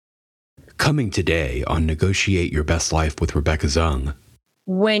Coming today on Negotiate Your Best Life with Rebecca Zung.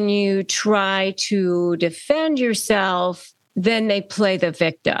 When you try to defend yourself, then they play the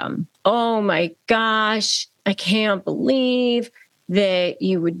victim. Oh my gosh, I can't believe that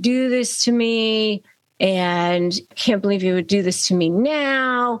you would do this to me. And I can't believe you would do this to me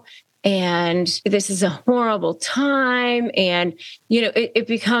now. And this is a horrible time. And, it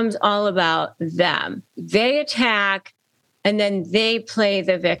becomes all about them. They attack and then they play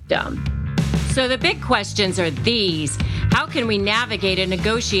the victim. So the big questions are these. How can we navigate and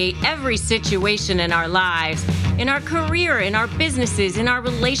negotiate every situation in our lives, in our career, in our businesses, in our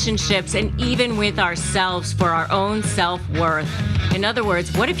relationships, and even with ourselves for our own self-worth? In other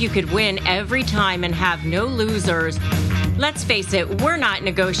words, what if you could win every time and have no losers? Let's face it, we're not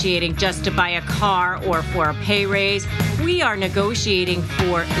negotiating just to buy a car or for a pay raise. We are negotiating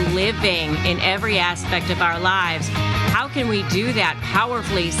for living in every aspect of our lives. How can we do that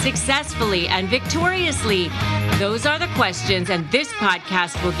powerfully, successfully, and victoriously? Those are the questions, and this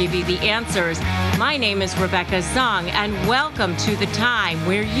podcast will give you the answers. My name is Rebecca Zung, and welcome to the time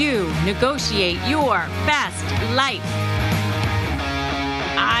where you negotiate your best life.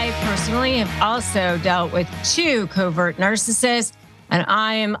 I personally have also dealt with 2 covert narcissists, and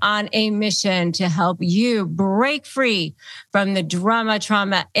I am on a mission to help you break free from the drama,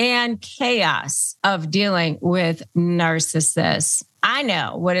 trauma, and chaos of dealing with narcissists. I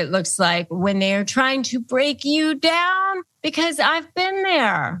know what it looks like when they are trying to break you down because I've been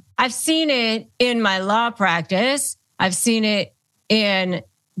there. I've seen it in my law practice. I've seen it in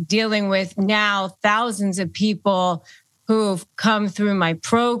dealing with now thousands of people who've come through my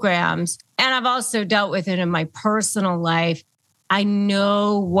programs. And I've also dealt with it in my personal life. I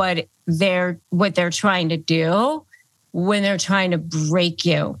know what they're trying to do when they're trying to break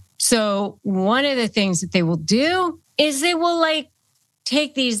you. So one of the things that they will do is they will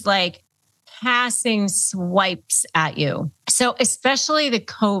take these passing swipes at you. So especially the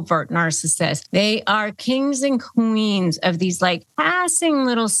covert narcissists, they are kings and queens of these passing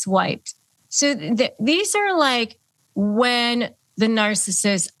little swipes. So these are when the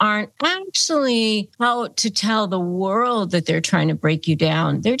narcissists aren't actually out to tell the world that they're trying to break you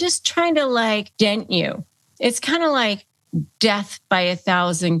down. They're just trying to dent you. It's kind of like death by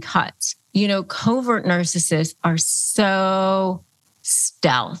 1,000 cuts. Covert narcissists are so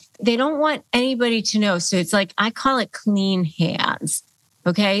stealth. They don't want anybody to know. So it's I call it clean hands.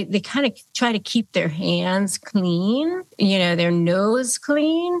 Okay. They kind of try to keep their hands clean, their nose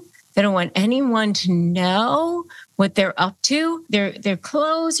clean. They don't want anyone to know what they're up to. Their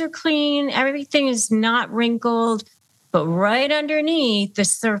clothes are clean. Everything is not wrinkled. But right underneath the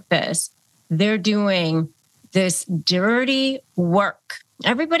surface, they're doing this dirty work.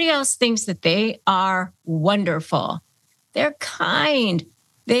 Everybody else thinks that they are wonderful. They're kind.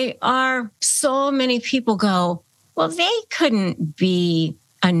 They are. So many people go, well, they couldn't be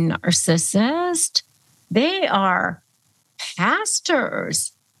a narcissist. They are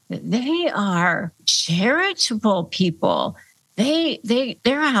pastors. They are charitable people. They're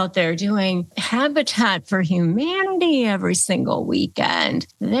out there doing Habitat for Humanity every single weekend.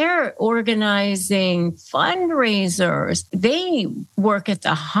 They're organizing fundraisers. They work at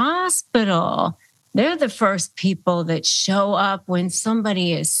the hospital. They're the first people that show up when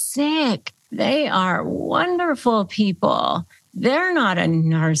somebody is sick. They are wonderful people. They're not a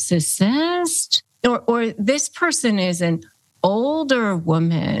narcissist. Or this person is an older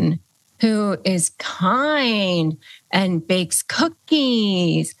woman who is kind and bakes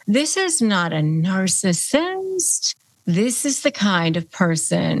cookies. This is not a narcissist. This is the kind of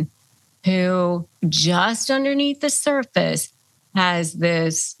person who just underneath the surface has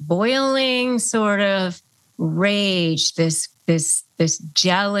this boiling sort of rage, this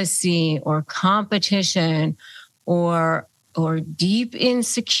jealousy or competition or deep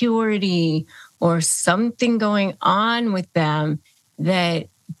insecurity or something going on with them that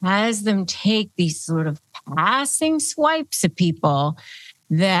has them take these sort of passing swipes at people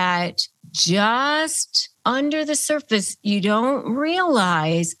that just under the surface, you don't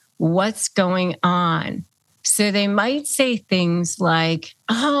realize what's going on. So they might say things like,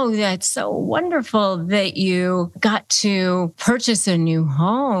 oh, that's so wonderful that you got to purchase a new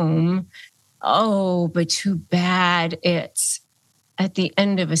home. Oh, but too bad it's at the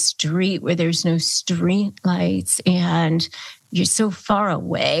end of a street where there's no street lights and you're so far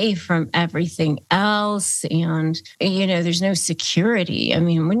away from everything else and, there's no security. I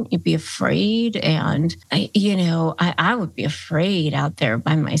mean, wouldn't you be afraid? And, I would be afraid out there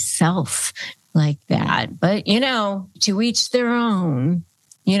by myself like that. But, to each their own,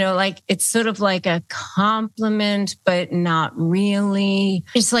 Like it's sort of like a compliment, but not really.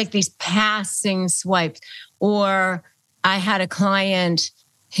 It's like these passing swipes. Or I had a client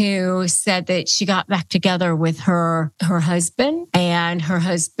who said that she got back together with her husband, and her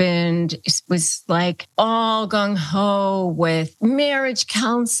husband was like all gung-ho with marriage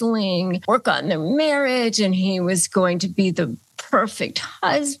counseling, work on their marriage, and he was going to be the perfect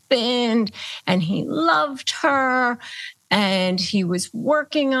husband, and he loved her, and he was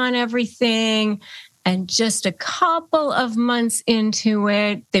working on everything. And just a couple of months into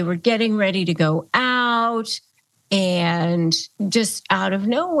it, they were getting ready to go out. And just out of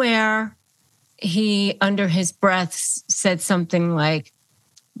nowhere, he, under his breath, said something like,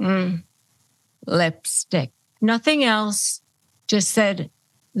 lipstick. Nothing else, just said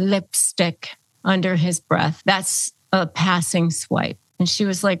lipstick under his breath. That's a passing swipe. And she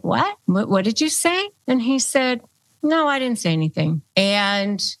was like, what? What did you say? And he said, no, I didn't say anything.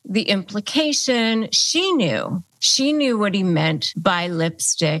 And the implication, she knew what he meant by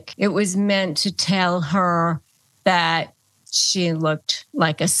lipstick. It was meant to tell her that she looked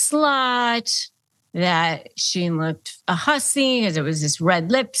like a slut, that she looked a hussy because it was this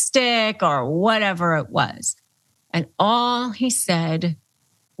red lipstick or whatever it was. And all he said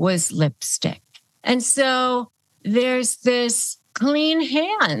was lipstick. And so there's this clean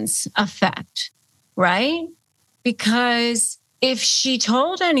hands effect, right? Because if she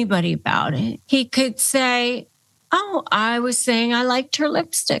told anybody about it, he could say, oh, I was saying I liked her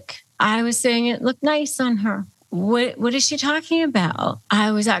lipstick. I was saying it looked nice on her. What is she talking about?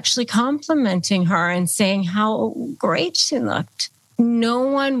 I was actually complimenting her and saying how great she looked. No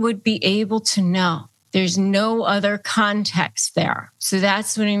one would be able to know. There's no other context there. So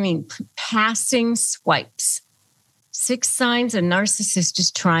that's what I mean. Passing swipes. 6 signs a narcissist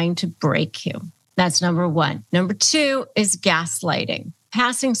is trying to break you. That's number 1. Number 2 is gaslighting.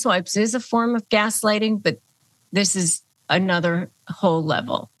 Passing swipes is a form of gaslighting, but this is another whole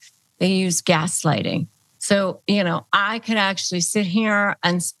level. They use gaslighting. So, I could actually sit here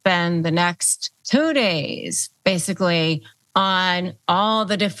and spend the next 2 days basically on all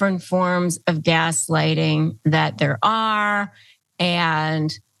the different forms of gaslighting that there are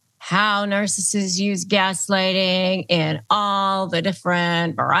and how narcissists use gaslighting in all the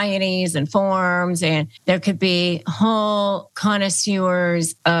different varieties and forms. And there could be whole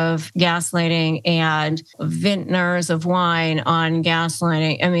connoisseurs of gaslighting and vintners of wine on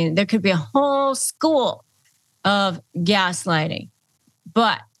gaslighting. I mean, there could be a whole school of gaslighting.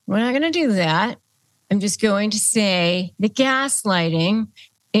 But we're not going to do that. I'm just going to say that gaslighting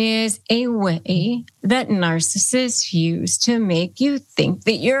is a way that narcissists use to make you think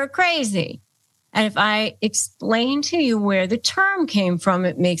that you're crazy. And if I explain to you where the term came from,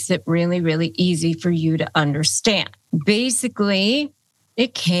 it makes it really, really easy for you to understand. Basically,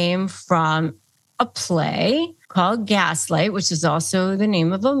 it came from a play called Gaslight, which is also the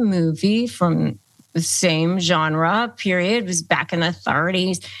name of a movie from the same genre period. It was back in the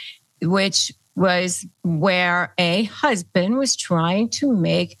 30s, which was where a husband was trying to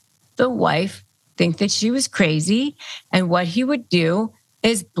make the wife think that she was crazy. And what he would do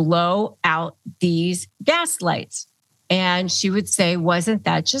is blow out these gas lights. And she would say, wasn't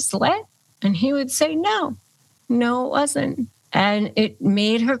that just lit? And he would say, no, it wasn't. And it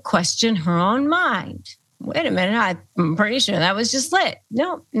made her question her own mind. Wait a minute, I'm pretty sure that was just lit.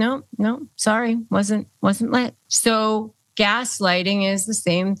 No, sorry, wasn't lit. So gaslighting is the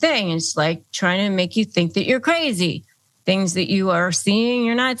same thing. It's like trying to make you think that you're crazy. Things that you are seeing,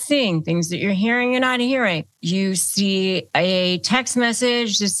 you're not seeing. Things that you're hearing, you're not hearing. You see a text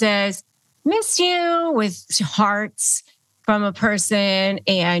message that says, miss you, with hearts from a person,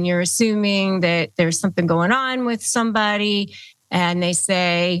 and you're assuming that there's something going on with somebody, and they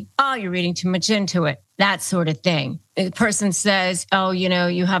say, oh, you're reading too much into it. That sort of thing. The person says, oh,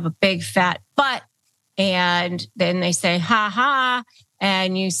 you have a big fat butt. And then they say, ha ha.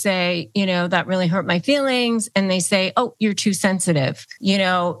 And you say, that really hurt my feelings. And they say, oh, you're too sensitive.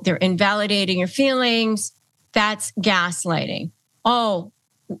 They're invalidating your feelings. That's gaslighting. Oh,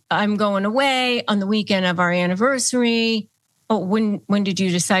 I'm going away on the weekend of our anniversary. Oh, when did you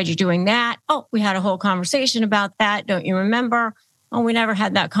decide you're doing that? Oh, we had a whole conversation about that. Don't you remember? Oh, we never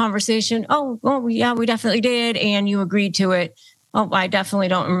had that conversation. Oh, yeah, we definitely did. And you agreed to it. Oh, I definitely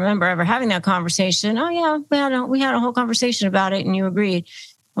don't remember ever having that conversation. Oh, yeah, we had a whole conversation about it and you agreed.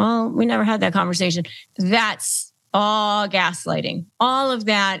 Well, we never had that conversation. That's all gaslighting. All of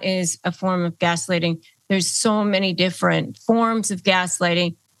that is a form of gaslighting. There's so many different forms of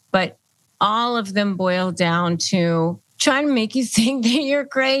gaslighting, but all of them boil down to trying to make you think that you're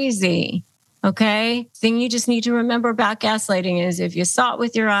crazy. Okay. Thing you just need to remember about gaslighting is if you saw it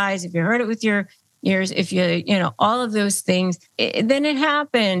with your eyes, if you heard it with your ears, if all of those things, then it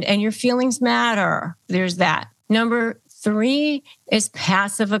happened and your feelings matter. There's that. Number 3 is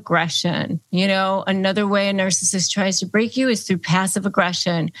passive aggression. Another way a narcissist tries to break you is through passive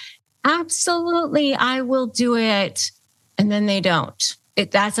aggression. Absolutely, I will do it. And then they don't.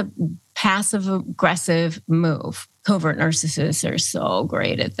 That's a passive aggressive move. Covert narcissists are so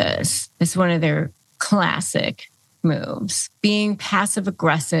great at this. It's one of their classic moves. Being passive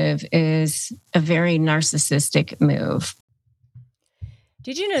aggressive is a very narcissistic move.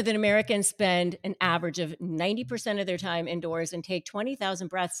 Did you know that Americans spend an average of 90% of their time indoors and take 20,000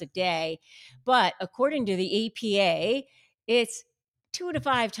 breaths a day? But according to the EPA, it's 2 to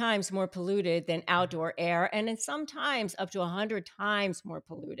 5 times more polluted than outdoor air, and in sometimes up to 100 times more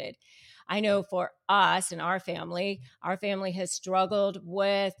polluted. I know for us and our family has struggled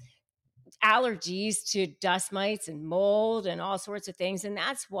with allergies to dust mites and mold and all sorts of things. And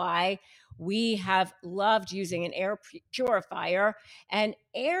that's why we have loved using an air purifier. And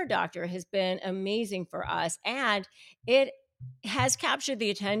Air Doctor has been amazing for us. And it has captured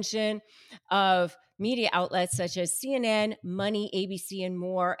the attention of media outlets such as CNN, Money, ABC, and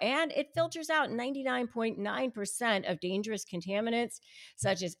more. And it filters out 99.9% of dangerous contaminants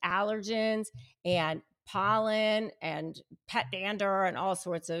such as allergens and pollen and pet dander and all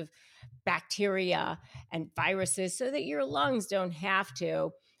sorts of bacteria and viruses so that your lungs don't have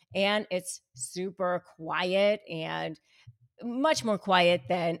to. And it's super quiet and much more quiet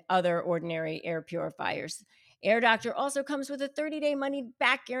than other ordinary air purifiers. Air Doctor also comes with a 30-day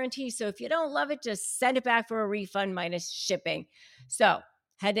money-back guarantee. So if you don't love it, just send it back for a refund minus shipping. So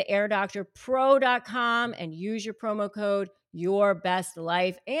head to airdoctorpro.com and use your promo code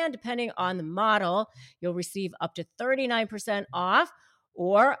YourBestLife. And depending on the model, you'll receive up to 39% off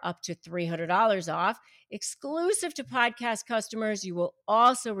or up to $300 off. Exclusive to podcast customers, you will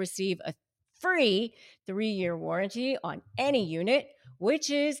also receive a free 3-year warranty on any unit, which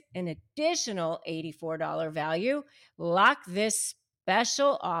is an additional $84 value. Lock this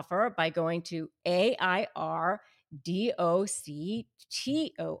special offer by going to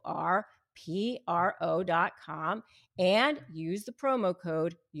AIRDOCTORPRO.com and use the promo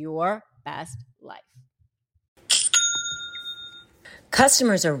code YourBestLife.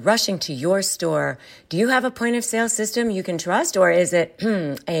 Customers are rushing to your store. Do you have a point of sale system you can trust, or is it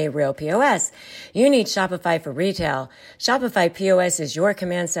a real POS? You need Shopify for retail. Shopify POS is your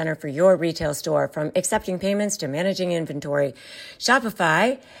command center for your retail store, from accepting payments to managing inventory.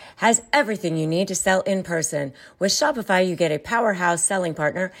 Shopify has everything you need to sell in person. With Shopify, you get a powerhouse selling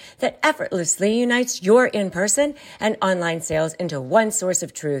partner that effortlessly unites your in-person and online sales into one source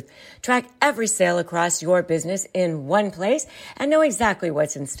of truth. Track every sale across your business in one place and know exactly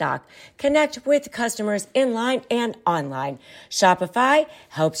what's in stock. Connect with customers in line and online. Shopify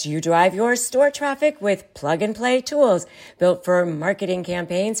helps you drive your store traffic with plug-and-play tools built for marketing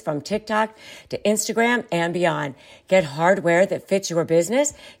campaigns from TikTok to Instagram and beyond. Get hardware that fits your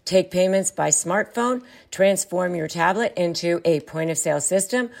business. Take payments by smartphone. Transform your tablet into a point-of-sale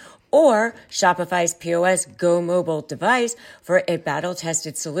system, or Shopify's POS Go mobile device for a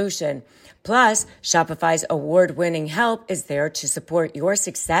battle-tested solution. Plus, Shopify's award-winning help is there to support your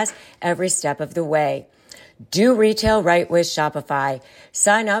success every step of the way. Do retail right with Shopify.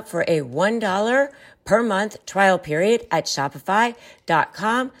 Sign up for a $1 per month trial period at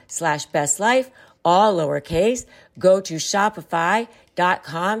shopify.com/bestlife, all lowercase. Go to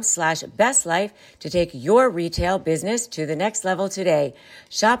shopify.com/bestlife to take your retail business to the next level today.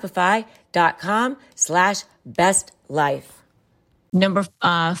 Shopify.com/bestlife. Number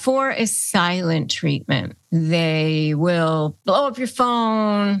 4 is silent treatment. They will blow up your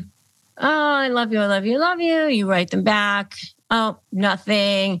phone. Oh, I love you, I love you, I love you. You write them back. Oh,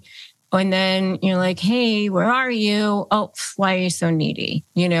 nothing. And then you're like, hey, where are you? Oh, why are you so needy?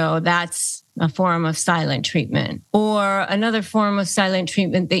 That's a form of silent treatment. Or another form of silent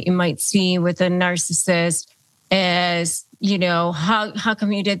treatment that you might see with a narcissist is, how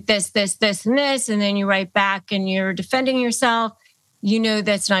come you did this, this, this, and this? And then you write back and you're defending yourself.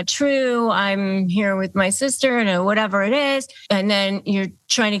 That's not true. I'm here with my sister and whatever it is. And then you're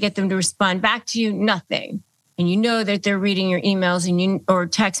trying to get them to respond back to you. Nothing. And that they're reading your emails or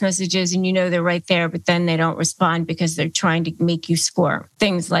text messages and they're right there, but then they don't respond because they're trying to make you squirm.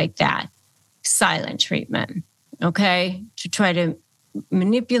 Things like that. Silent treatment. Okay. To try to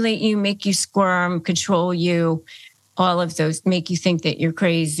manipulate you, make you squirm, control you, all of those, make you think that you're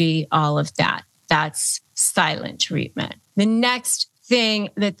crazy, all of that. That's silent treatment. The next thing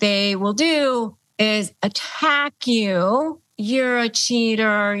that they will do is attack you you're a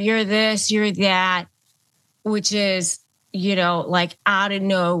cheater, you're this, you're that, which is, like out of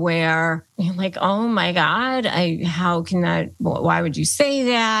nowhere. You're like, oh my God, how can that, why would you say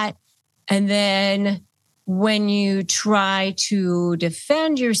that? And then when you try to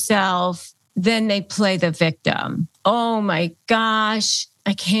defend yourself, then they play the victim. Oh my gosh,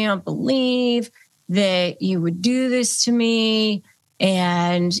 I can't believe that you would do this to me.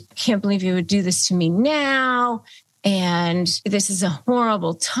 And I can't believe you would do this to me now. And this is a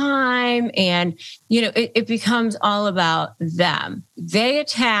horrible time. And, it becomes all about them. They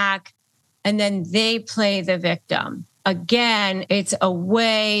attack and then they play the victim. Again, it's a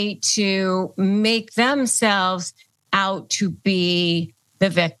way to make themselves out to be the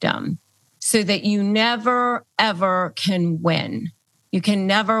victim so that you never, ever can win. You can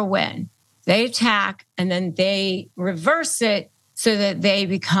never win. They attack and then they reverse it so that they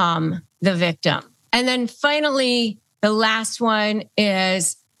become the victim. And then finally, the last one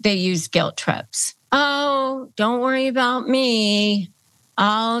is they use guilt trips. Oh, don't worry about me.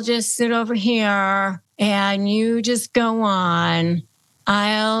 I'll just sit over here and you just go on.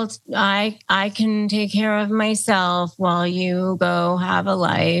 I can take care of myself while you go have a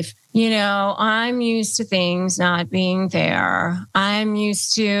life. I'm used to things not being there. I'm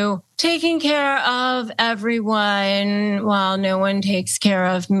used to taking care of everyone while no one takes care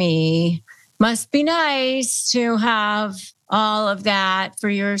of me. Must be nice to have all of that for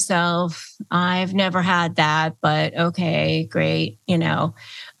yourself. I've never had that, but okay, great.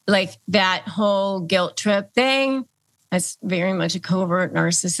 Like that whole guilt trip thing. That's very much a covert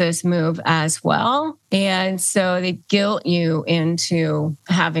narcissist move as well. And so they guilt you into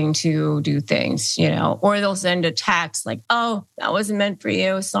having to do things, or they'll send a text like, oh, that wasn't meant for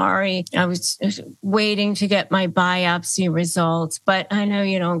you. Sorry. I was waiting to get my biopsy results, but I know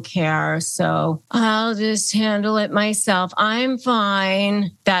you don't care. So I'll just handle it myself. I'm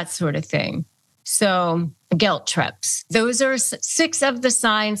fine. That sort of thing. So guilt trips. Those are 6 of the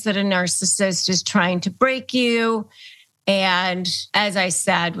signs that a narcissist is trying to break you. And as I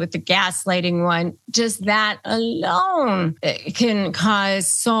said, with the gaslighting one, just that alone can cause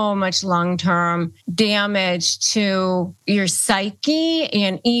so much long-term damage to your psyche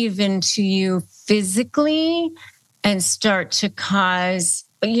and even to you physically, and start to cause,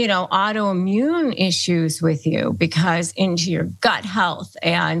 autoimmune issues with you, because into your gut health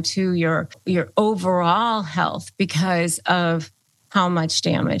and to your overall health because of how much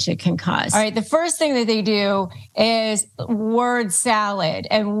damage it can cause. All right. The first thing that they do is word salad.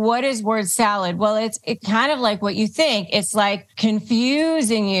 And what is word salad? Well, it's kind of like what you think. It's like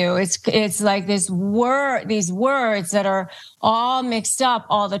confusing you. It's like these words that are all mixed up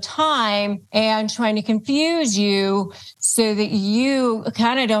all the time and trying to confuse you so that you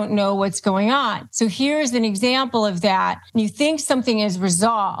kind of don't know what's going on. So here's an example of that. You think something is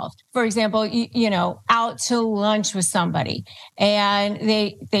resolved. For example, out to lunch with somebody and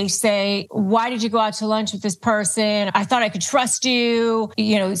they say, why did you go out to lunch with this person? I thought I could trust you.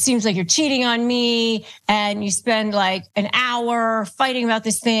 It seems like you're cheating on me. And you spend like an hour fighting about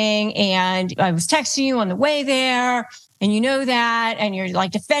this thing. And I was texting you on the way there. And you know that, and you're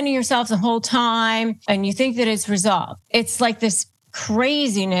like defending yourself the whole time, and you think that it's resolved. It's like this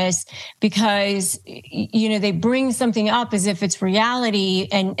craziness because, they bring something up as if it's reality,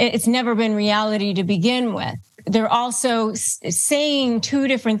 and it's never been reality to begin with. They're also saying 2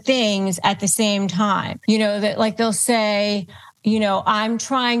 different things at the same time. That like they'll say, I'm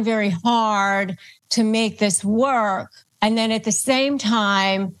trying very hard to make this work. And then at the same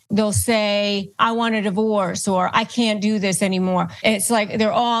time, they'll say, I want a divorce, or I can't do this anymore. It's like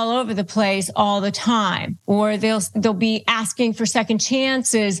they're all over the place all the time. Or they'll be asking for second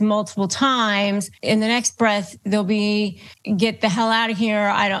chances multiple times. In the next breath, they'll be, get the hell out of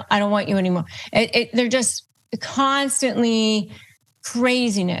here. I don't want you anymore. They're just constantly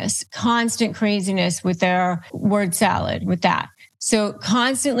constant craziness with their word salad with that. So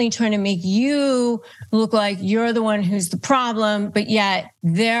constantly trying to make you look like you're the one who's the problem, but yet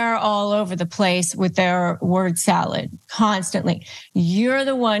they're all over the place with their word salad constantly. You're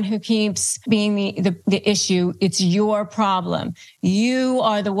the one who keeps being the issue. It's your problem. You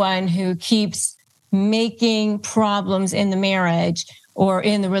are the one who keeps making problems in the marriage or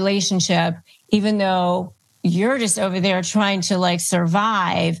in the relationship, even though you're just over there trying to like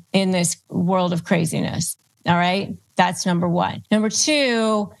survive in this world of craziness. All right. That's number 1. Number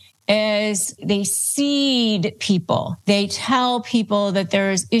 2 is they seed people. They tell people that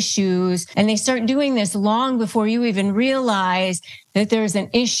there's issues, and they start doing this long before you even realize that there's an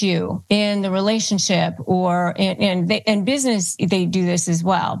issue in the relationship or in business, they do this as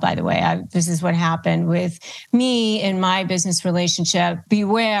well, by the way. This is what happened with me in my business relationship.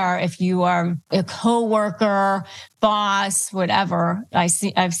 Beware if you are a coworker, boss, whatever.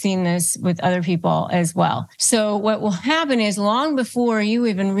 I've seen this with other people as well. So what will happen is long before you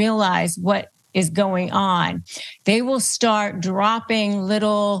even realize what is going on, they will start dropping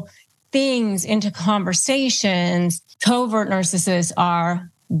little things into conversations. Covert narcissists are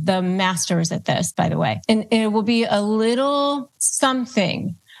the masters at this, by the way. And it will be a little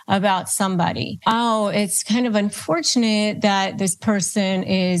something about somebody. Oh, it's kind of unfortunate that this person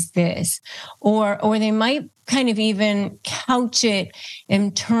is this. Or they might kind of even couch it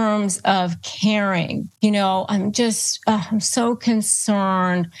in terms of caring. I'm so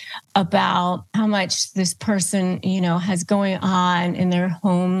concerned about how much this person, has going on in their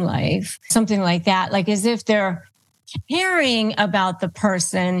home life, something like that, like as if they're caring about the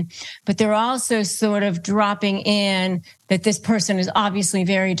person, but they're also sort of dropping in that this person is obviously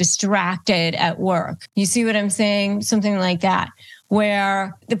very distracted at work. You see what I'm saying? Something like that,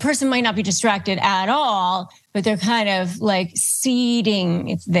 where the person might not be distracted at all, but they're kind of like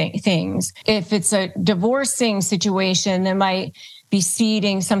seeding things. If it's a divorcing situation, they might be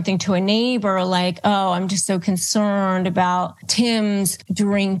seeding something to a neighbor like, oh, I'm just so concerned about Tim's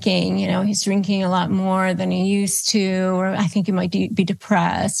drinking. He's drinking a lot more than he used to, or I think he might be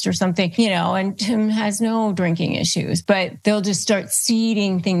depressed or something, and Tim has no drinking issues, but they'll just start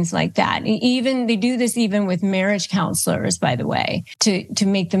seeding things like that. Even they do this even with marriage counselors, by the way, to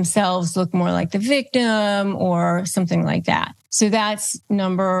make themselves look more like the victim or something like that. So that's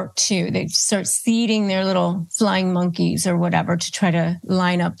number 2. They start seeding their little flying monkeys or whatever to try to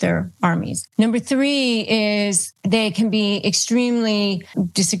line up their armies. Number 3 is they can be extremely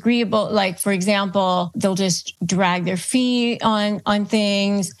disagreeable. Like, for example, they'll just drag their feet on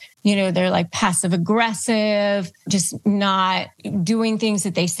things. They're like passive aggressive, just not doing things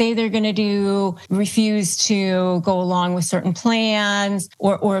that they say they're going to do, refuse to go along with certain plans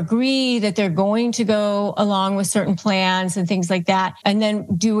or agree that they're going to go along with certain plans and things like that. And then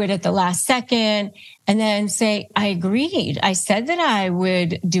do it at the last second and then say, I agreed. I said that I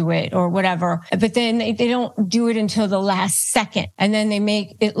would do it or whatever. But then they don't do it until the last second. And then they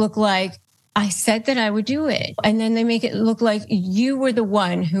make it look like, I said that I would do it. And then they make it look like you were the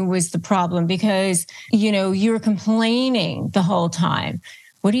one who was the problem because, you were complaining the whole time.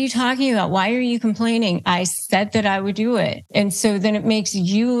 What are you talking about? Why are you complaining? I said that I would do it. And so then it makes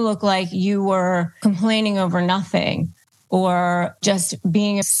you look like you were complaining over nothing or just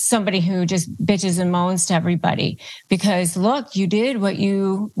being somebody who just bitches and moans to everybody because look, you did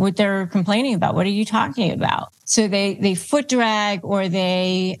what they're complaining about. What are you talking about? So they foot drag or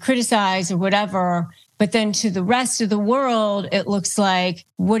they criticize or whatever, but then to the rest of the world, it looks like,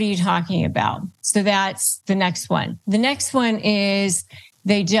 what are you talking about? So that's the next one. The next one is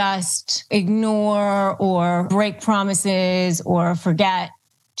they just ignore or break promises or forget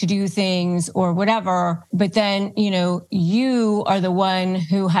to do things or whatever. But then, you are the one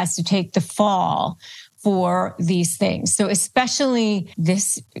who has to take the fall for these things. So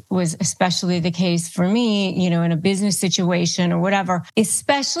this was especially the case for me, in a business situation or whatever,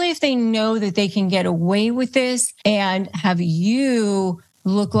 especially if they know that they can get away with this and have you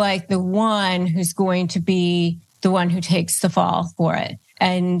look like the one who's going to be the one who takes the fall for it.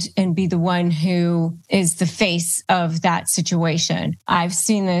 And be the one who is the face of that situation. I've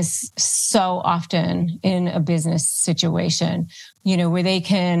seen this so often in a business situation, where they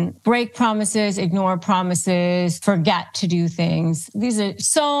can break promises, ignore promises, forget to do things. These are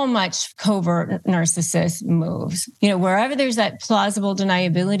so much covert narcissist moves. Wherever there's that plausible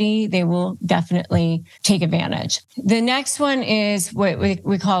deniability, they will definitely take advantage. The next one is what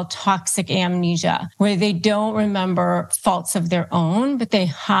we call toxic amnesia, where they don't remember faults of their own, but they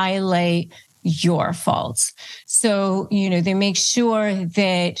highlight your faults. So, they make sure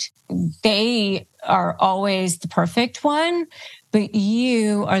that they are always the perfect one, but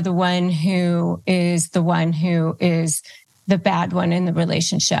you are the one who is the bad one in the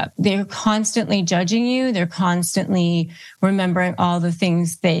relationship. They're constantly judging you. They're constantly remembering all the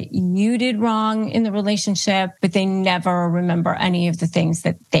things that you did wrong in the relationship, but they never remember any of the things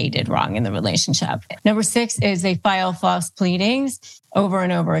that they did wrong in the relationship. Number 6 is they file false pleadings. over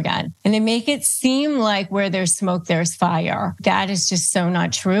and over again. And they make it seem like where there's smoke, there's fire. That is just so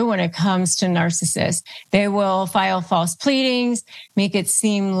not true when it comes to narcissists. They will file false pleadings, make it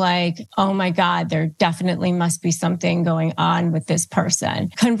seem like, oh my God, there definitely must be something going on with this person.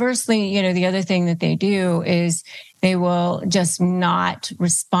 Conversely, the other thing that they do is they will just not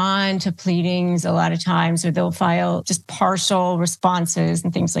respond to pleadings a lot of times, or they'll file just partial responses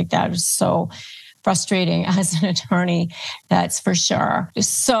and things like that. It's so frustrating as an attorney, that's for sure.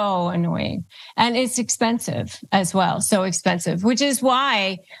 Just so annoying. And it's expensive as well. So expensive, which is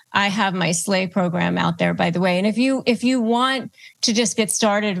why I have my Slay program out there, by the way. And if you want to just get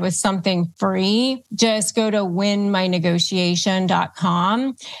started with something free, just go to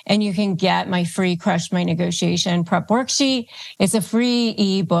winmynegotiation.com and you can get my free Crush My Negotiation prep worksheet. It's a free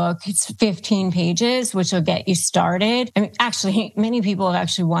ebook. It's 15 pages, which will get you started. I mean, actually, many people have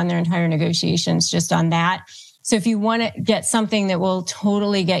actually won their entire negotiations just on that. So if you want to get something that will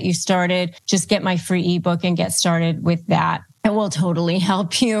totally get you started, just get my free ebook and get started with that. It will totally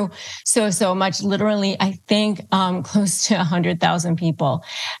help you so much. Literally, I think close to 100,000 people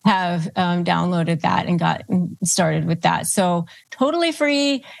have downloaded that and got started with that. So totally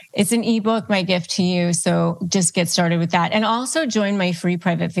free. It's an ebook, my gift to you. So just get started with that. And also join my free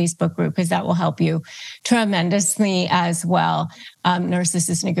private Facebook group, because that will help you tremendously as well.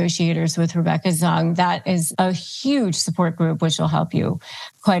 Narcissist Negotiators with Rebecca Zung. That is a huge support group, which will help you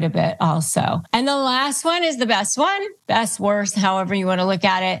quite a bit also. And the last one is the best one, best, worst, however you want to look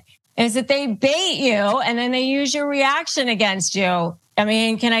at it, is that they bait you and then they use your reaction against you. I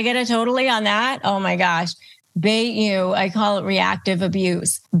mean, can I get a totally on that? Oh my gosh. Bait you. I call it reactive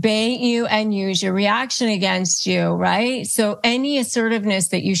abuse. Bait you and use your reaction against you, right? So any assertiveness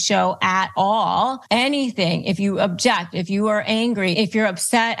that you show at all, anything, if you object, if you are angry, if you're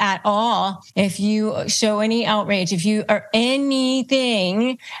upset at all, if you show any outrage, if you are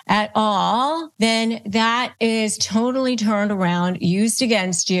anything at all, then that is totally turned around, used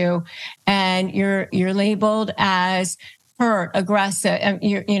against you, and you're labeled as hurt, aggressive,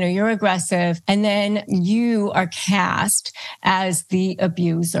 you're aggressive, and then you are cast as the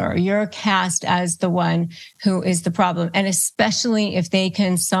abuser. You're cast as the one who is the problem. And especially if they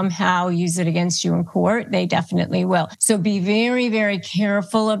can somehow use it against you in court, they definitely will. So be very, very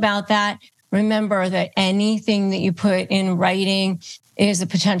careful about that. Remember that anything that you put in writing is a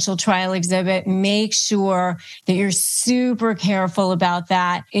potential trial exhibit. Make sure that you're super careful about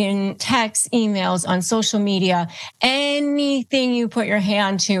that in text, emails, on social media. Anything you put your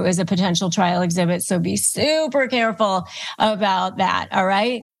hand to is a potential trial exhibit. So be super careful about that. All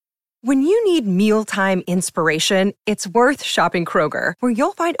right. When you need mealtime inspiration, it's worth shopping Kroger, where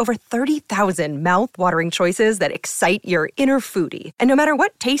you'll find over 30,000 mouth-watering choices that excite your inner foodie. And no matter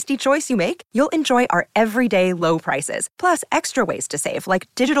what tasty choice you make, you'll enjoy our everyday low prices, plus extra ways to save, like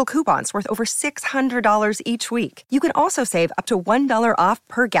digital coupons worth over $600 each week. You can also save up to $1 off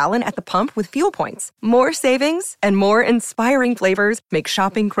per gallon at the pump with fuel points. More savings and more inspiring flavors make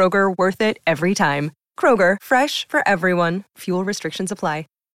shopping Kroger worth it every time. Kroger, fresh for everyone. Fuel restrictions apply.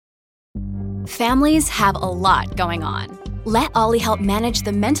 Families have a lot going on. Let Ollie help manage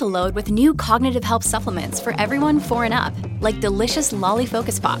the mental load with new cognitive help supplements for everyone 4 and up, like delicious Lolly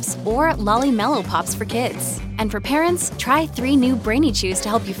Focus Pops or Lolly Mellow Pops for kids. And for parents, try 3 new Brainy Chews to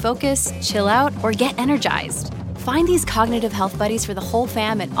help you focus, chill out, or get energized. Find these cognitive health buddies for the whole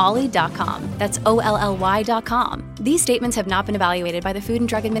fam at ollie.com. That's OLLY.com. These statements have not been evaluated by the Food and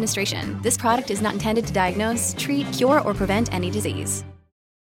Drug Administration. This product is not intended to diagnose, treat, cure, or prevent any disease.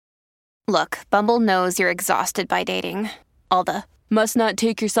 Look, Bumble knows you're exhausted by dating. All the, must not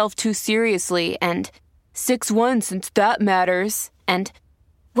take yourself too seriously, and 6'1" since that matters, and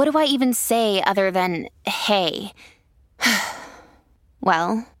what do I even say other than, hey?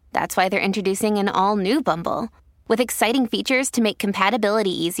 Well, that's why they're introducing an all-new Bumble, with exciting features to make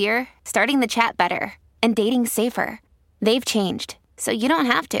compatibility easier, starting the chat better, and dating safer. They've changed, so you don't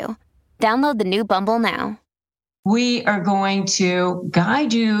have to. Download the new Bumble now. We are going to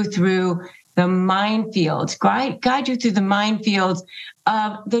guide you through the minefields, guide you through the minefields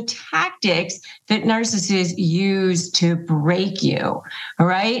of the tactics that narcissists use to break you. All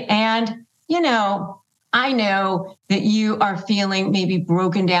right. And, I know that you are feeling maybe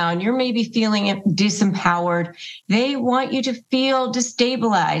broken down. You're maybe feeling disempowered. They want you to feel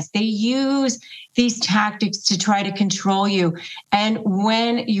destabilized. They use these tactics to try to control you. And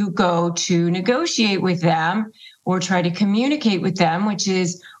when you go to negotiate with them or try to communicate with them, which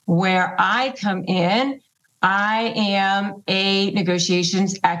is where I come in, I am a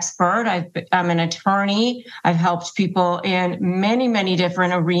negotiations expert. I'm an attorney. I've helped people in many, many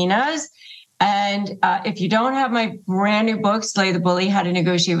different arenas. And if you don't have my brand new book, Slay the Bully, How to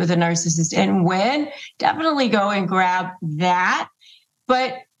Negotiate with a Narcissist and Win, definitely go and grab that.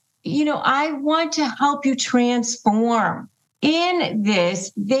 But, I want to help you transform. In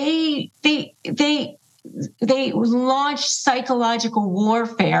this, they launch psychological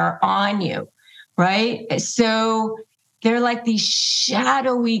warfare on you, right? So they're like these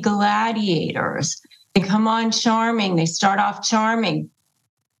shadowy gladiators. They come on charming. They start off charming.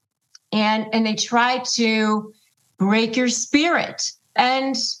 And they try to break your spirit.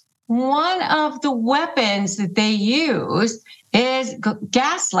 And one of the weapons that they use is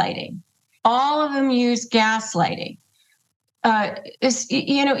gaslighting. All of them use gaslighting.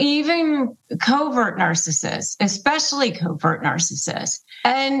 Even covert narcissists, especially covert narcissists.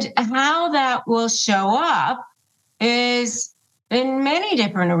 And how that will show up is in many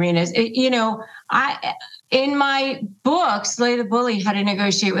different arenas. In my book, Slay the Bully, How to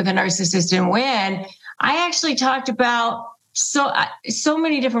Negotiate with a Narcissist and Win, I actually talked about so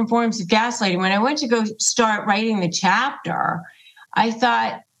many different forms of gaslighting. When I went to go start writing the chapter, I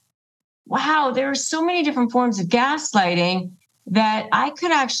thought, wow, there are so many different forms of gaslighting that I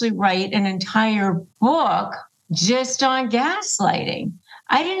could actually write an entire book just on gaslighting.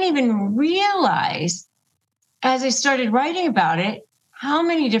 I didn't even realize, as I started writing about it, how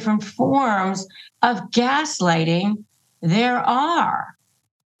many different forms of gaslighting there are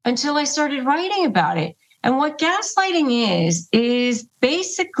until I started writing about it. And what gaslighting is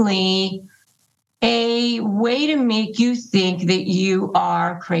basically a way to make you think that you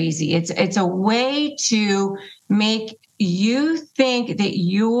are crazy. It's a way to make you think that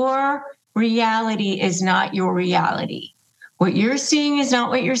your reality is not your reality. What you're seeing is not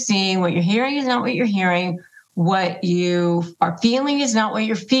what you're seeing. What you're hearing is not what you're hearing. What you are feeling is not what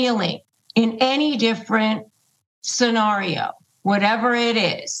you're feeling in any different scenario, whatever it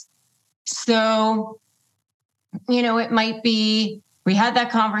is. So, it might be, we had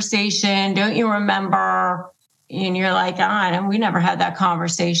that conversation. Don't you remember? And you're like, we never had that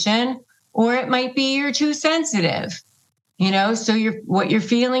conversation. Or it might be you're too sensitive, so what you're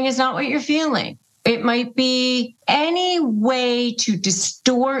feeling is not what you're feeling. It might be any way to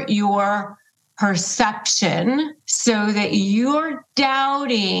distort your perception so that you're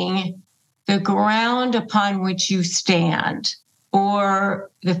doubting the ground upon which you stand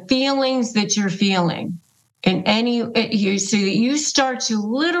or the feelings that you're feeling. So that you start to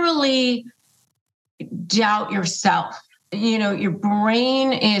literally doubt yourself. Your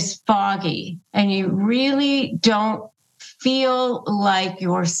brain is foggy and you really don't feel like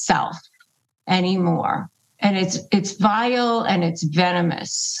yourself anymore. And it's vile and it's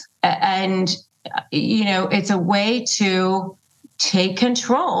venomous. And, it's a way to take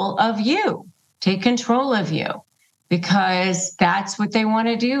control of you, because that's what they want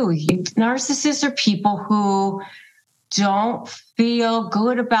to do. Narcissists are people who don't feel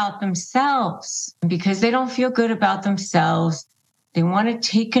good about themselves. Because they don't feel good about themselves, they want to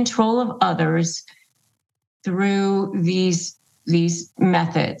take control of others through these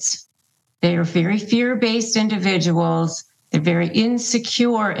methods. They are very fear-based individuals. They're very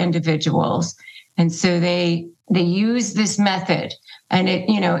insecure individuals. And so they use this method. And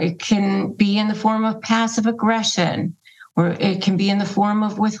it can be in the form of passive aggression, or it can be in the form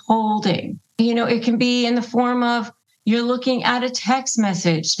of withholding. It can be in the form of you're looking at a text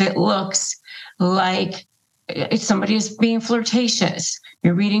message that looks like somebody is being flirtatious.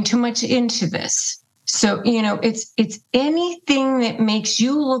 You're reading too much into this. So, it's anything that makes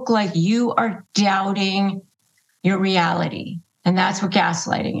you look like you are doubting your reality. And that's what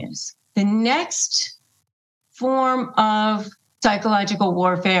gaslighting is. The next form of psychological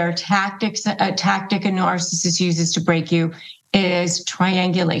warfare tactic a narcissist uses to break you is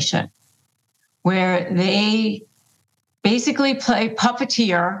triangulation, where they basically play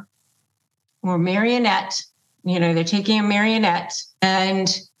puppeteer or marionette. They're taking a marionette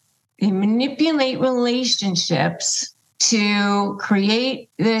and they manipulate relationships to create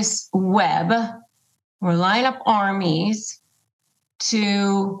this web or line up armies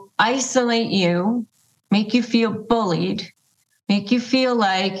to isolate you, make you feel bullied, make you feel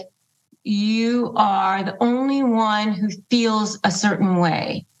like you are the only one who feels a certain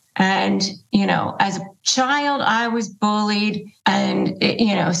way. And, as a child, I was bullied. And,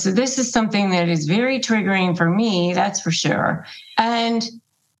 so this is something that is very triggering for me, that's for sure. And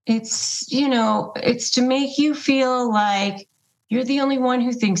it's to make you feel like you're the only one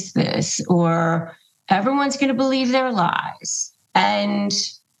who thinks this, or everyone's going to believe their lies. And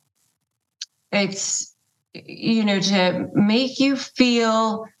it's, to make you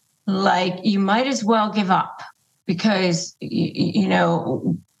feel like you might as well give up because,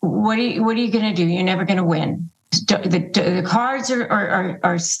 what are you going to do? You're never going to win. The cards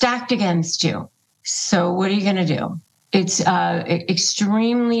are stacked against you. So what are you going to do? It's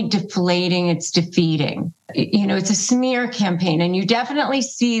extremely deflating. It's defeating. It's a smear campaign. And you definitely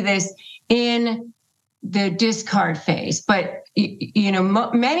see this in the discard phase. But,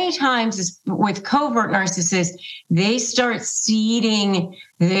 many times with covert narcissists, they start seeding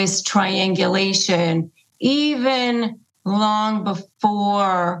this triangulation even long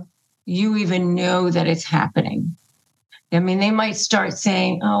before you even know that it's happening. I mean, they might start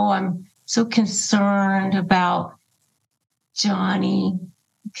saying, oh, I'm so concerned about Johnny,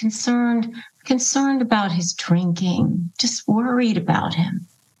 concerned about his drinking, just worried about him,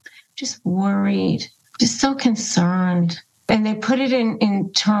 just worried, just so concerned. And they put it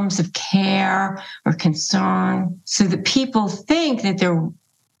in terms of care or concern so that people think that they're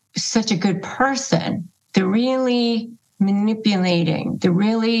such a good person. They're really manipulating. They're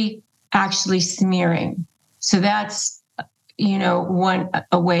really actually smearing. So that's,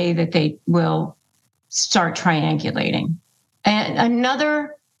 a way that they will start triangulating. And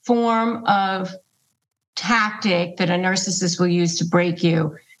another form of tactic that a narcissist will use to break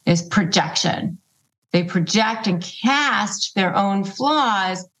you is projection. They project and cast their own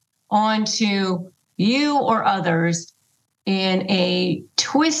flaws onto you or others in a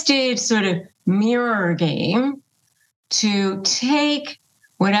twisted sort of mirror game to take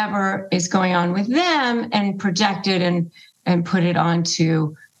whatever is going on with them and project it and put it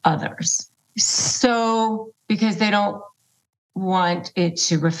onto others. So because they don't want it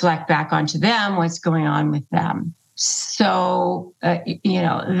to reflect back onto them what's going on with them. So,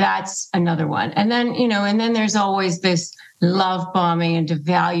 that's another one. And then there's always this love bombing and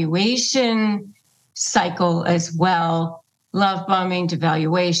devaluation cycle as well. Love bombing,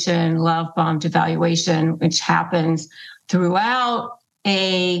 devaluation, love bomb, devaluation, which happens throughout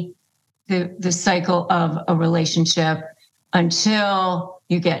the cycle of a relationship until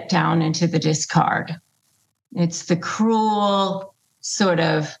you get down into the discard. It's the cruel sort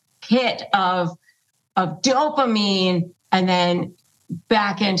of hit of dopamine and then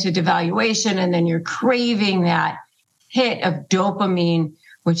back into devaluation. And then you're craving that hit of dopamine,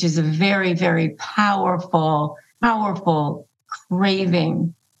 which is a very, very powerful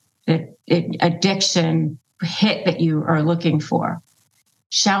craving, addiction hit that you are looking for.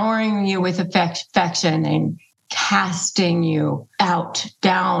 Showering you with affection and casting you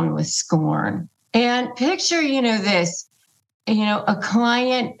down with scorn. And picture, this, a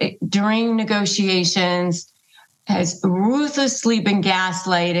client during negotiations has ruthlessly been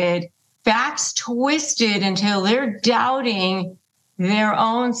gaslighted, facts twisted until they're doubting their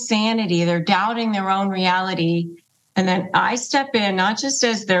own sanity, they're doubting their own reality. And then I step in, not just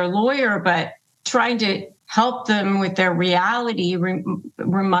as their lawyer, but trying to help them with their reality,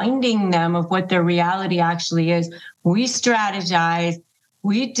 reminding them of what their reality actually is. We strategize,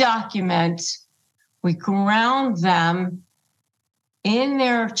 we document, we ground them in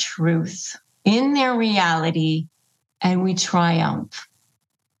their truth, in their reality, and we triumph.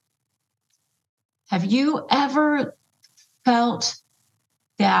 Have you ever felt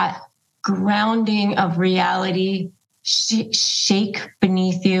that grounding of reality shake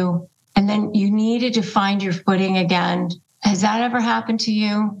beneath you? And then you needed to find your footing again. Has that ever happened to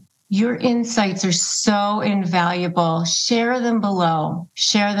you? Your insights are so invaluable. Share them below.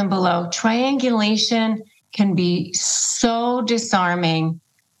 Share them below. Triangulation can be so disarming.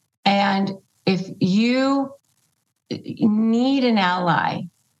 And if you need an ally,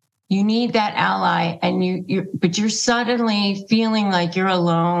 you need that ally, and but you're suddenly feeling like you're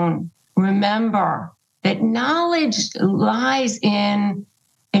alone. Remember that knowledge lies in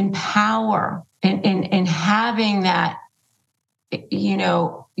power, in having that,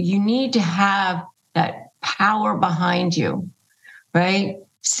 you need to have that power behind you, right?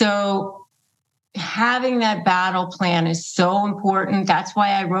 So having that battle plan is so important. That's why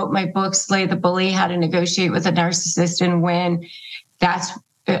I wrote my book, Slay the Bully, How to Negotiate with a Narcissist and Win. That's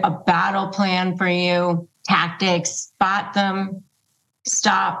a battle plan for you. Tactics, spot them,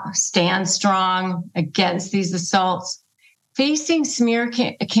 stop, stand strong against these assaults. Facing smear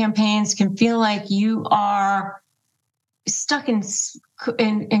campaigns can feel like you are stuck in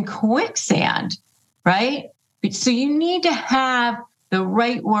quicksand, right? So you need to have the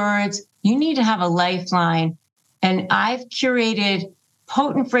right words. You need to have a lifeline. And I've curated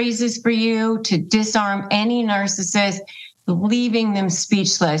potent phrases for you to disarm any narcissist, leaving them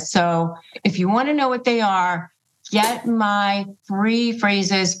speechless. So if you want to know what they are, get my free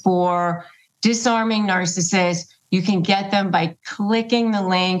phrases for disarming narcissists. You can get them by clicking the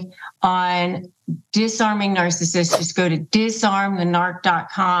link on Disarming Narcissists. Just go to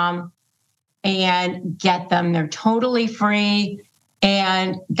disarmthenarc.com and get them. They're totally free.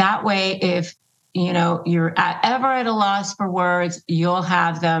 And that way, if you're ever at a loss for words, you'll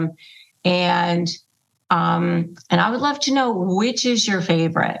have them. And I would love to know which is your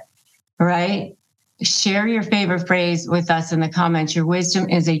favorite, right? Share your favorite phrase with us in the comments. Your wisdom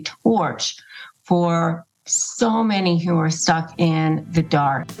is a torch for so many who are stuck in the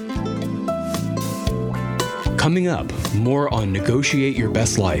dark. Coming up, more on Negotiate Your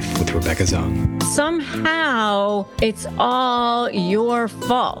Best Life with Rebecca Zung. Somehow it's all your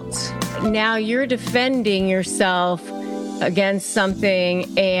fault. Now you're defending yourself against something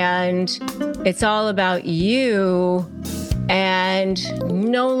and it's all about you and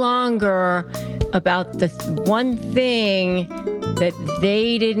no longer about the one thing that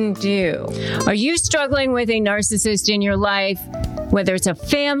they didn't do. Are you struggling with a narcissist in your life? Whether it's a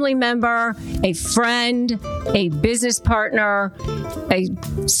family member, a friend, a business partner, a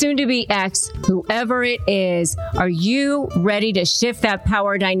soon-to-be ex, whoever it is, are you ready to shift that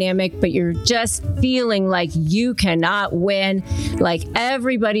power dynamic, but you're just feeling like you cannot win, like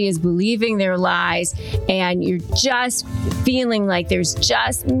everybody is believing their lies, and you're just feeling like there's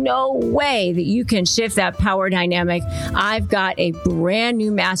just no way that you can shift that power dynamic? I've got a brand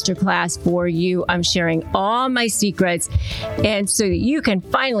new masterclass for you. I'm sharing all my secrets, and so that you can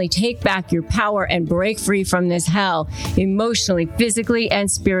finally take back your power and break free from this hell, emotionally, physically, and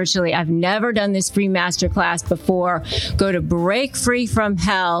spiritually. I've never done this free masterclass before. Go to Break Free from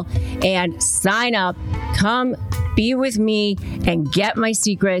Hell and sign up. Come be with me and get my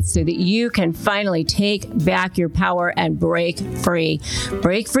secrets so that you can finally take back your power and break free.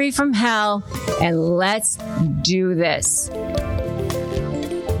 Break free from hell, and let's do this.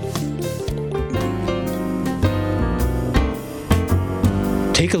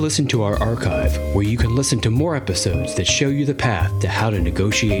 Take a listen to our archive, where you can listen to more episodes that show you the path to how to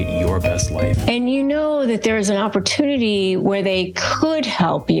negotiate your best life. And you know that there's an opportunity where they could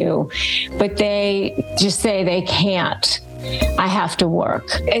help you, but they just say they can't. I have to work.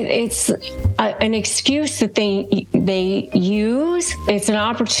 It's an excuse that they use. It's an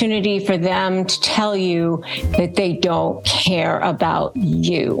opportunity for them to tell you that they don't care about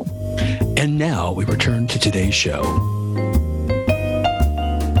you. And now we return to today's show.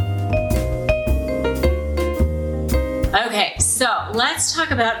 Okay, so let's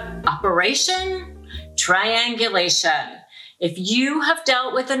talk about Operation Triangulation. If you have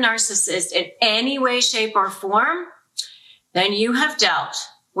dealt with a narcissist in any way, shape, or form, then you have dealt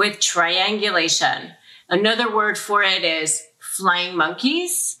with triangulation. Another word for it is flying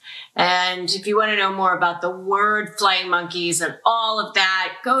monkeys. And if you want to know more about the word flying monkeys and all of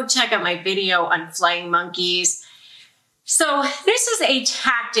that, go check out my video on flying monkeys. So this is a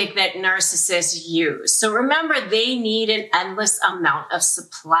tactic that narcissists use. So remember, they need an endless amount of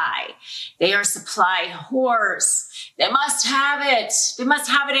supply. They are supply whores. They must have it. They must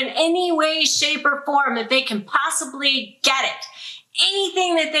have it in any way, shape, or form that they can possibly get it.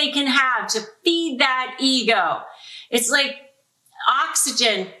 Anything that they can have to feed that ego. It's like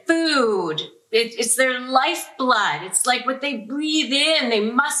oxygen, food. It's their lifeblood. It's like what they breathe in, they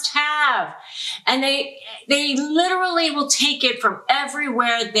must have. And they literally will take it from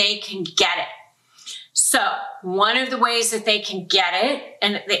everywhere they can get it. So one of the ways that they can get it,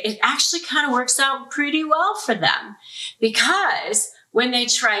 and it actually kind of works out pretty well for them, because when they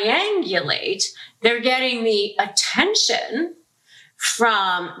triangulate, they're getting the attention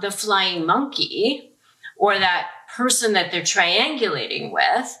from the flying monkey or that person that they're triangulating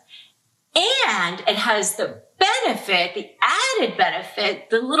with. And it has the benefit, the added benefit,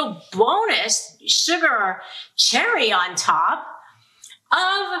 the little bonus sugar cherry on top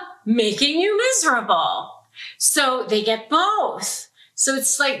of making you miserable. So they get both. So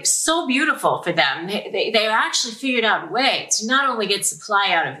it's like so beautiful for them. They actually figured out a way to not only get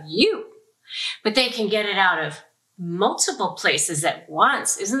supply out of you, but they can get it out of multiple places at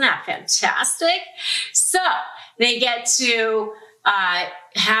once. Isn't that fantastic? So they get to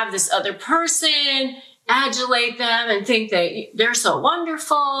have this other person adulate them and think that they're so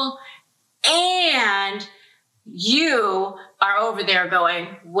wonderful. And you are over there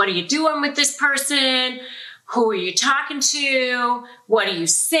going, what are you doing with this person? Who are you talking to? What are you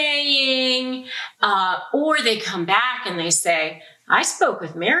saying? Or they come back and they say, I spoke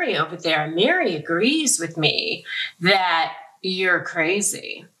with Mary over there. Mary agrees with me that you're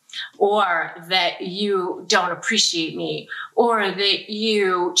crazy, or that you don't appreciate me, or that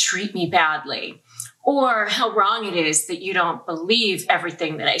you treat me badly, or how wrong it is that you don't believe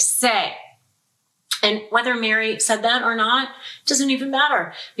everything that I say. And whether Mary said that or not, doesn't even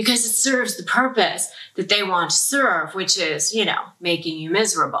matter because it serves the purpose that they want to serve, which is, making you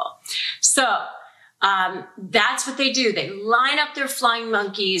miserable. So that's what they do. They line up their flying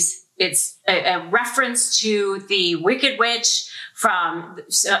monkeys. It's a reference to the Wicked Witch from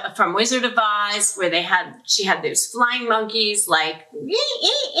Wizard of Oz, where she had those flying monkeys like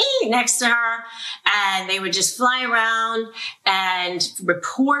next to her, and they would just fly around and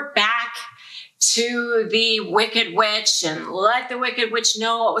report back to the Wicked Witch and let the Wicked Witch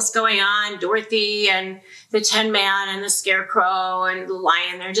know what was going on. Dorothy and the Tin Man and the Scarecrow and the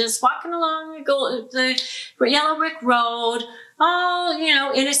Lion, they're just walking along the yellow brick road, all,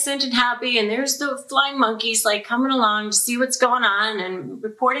 innocent and happy. And there's the flying monkeys like coming along to see what's going on and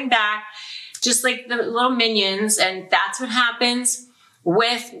reporting back, just like the little minions. And that's what happens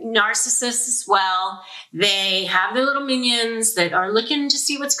with narcissists as well. They have their little minions that are looking to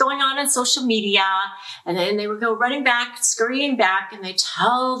see what's going on social media. And then they would go running back, scurrying back, and they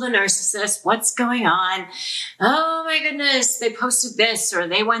tell the narcissist what's going on. Oh my goodness, they posted this, or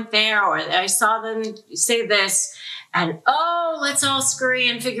they went there, or I saw them say this. And let's all scurry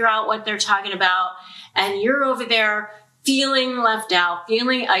and figure out what they're talking about. And you're over there feeling left out,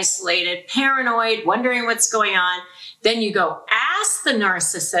 feeling isolated, paranoid, wondering what's going on. Then you go ask the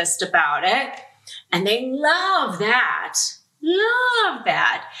narcissist about it, and they love that,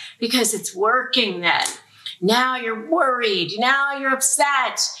 because it's working then. Now you're worried. Now you're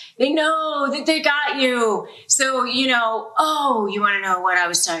upset. They know that they got you. So, you want to know what I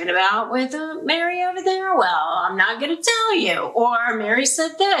was talking about with Mary over there? Well, I'm not going to tell you. Or Mary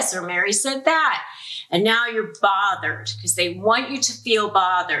said this, or Mary said that. And now you're bothered because they want you to feel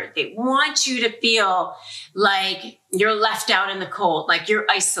bothered. They want you to feel like you're left out in the cold, like you're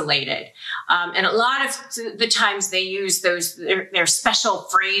isolated. And a lot of the times they use their special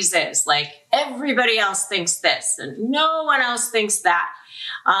phrases, like everybody else thinks this and no one else thinks that.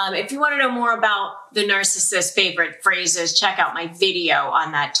 If you want to know more about the narcissist's favorite phrases, check out my video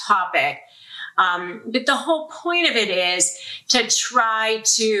on that topic. But the whole point of it is to try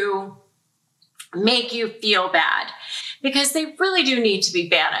to make you feel bad, because they really do need to be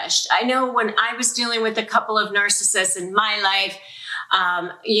banished. I know when I was dealing with a couple of narcissists in my life,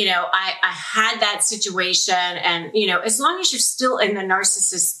 I had that situation, and, as long as you're still in the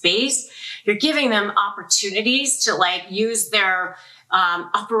narcissist space, you're giving them opportunities to use their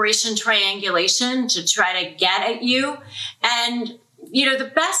operation triangulation to try to get at you. And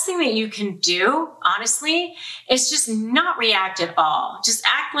the best thing that you can do, honestly, is just not react at all. Just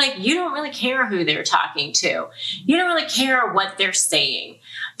act like you don't really care who they're talking to. You don't really care what they're saying.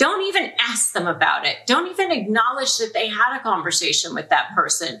 Don't even ask them about it. Don't even acknowledge that they had a conversation with that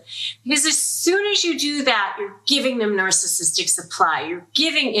person. Because as soon as you do that, you're giving them narcissistic supply. You're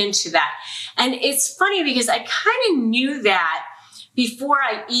giving into that. And it's funny because I kind of knew that before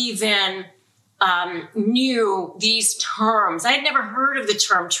I even knew these terms. I had never heard of the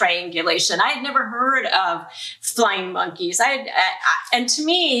term triangulation. I had never heard of flying monkeys. And to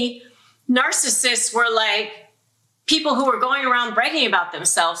me, narcissists were like people who were going around bragging about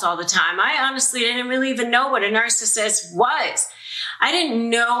themselves all the time. I honestly didn't really even know what a narcissist was. I didn't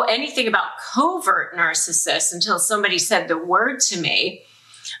know anything about covert narcissists until somebody said the word to me.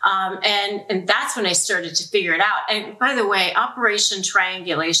 And that's when I started to figure it out. And by the way, Operation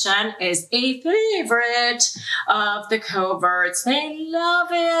Triangulation is a favorite of the coverts. They love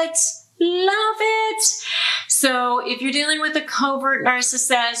it. Love it. So if you're dealing with a covert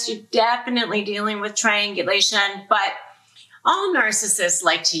narcissist, you're definitely dealing with triangulation, but all narcissists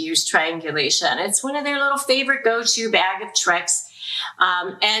like to use triangulation. It's one of their little favorite go-to bag of tricks.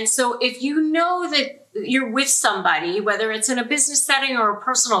 And so if you know that you're with somebody, whether it's in a business setting or a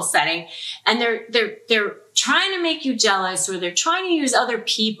personal setting, and they're trying to make you jealous, or they're trying to use other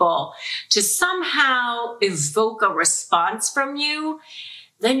people to somehow evoke a response from you,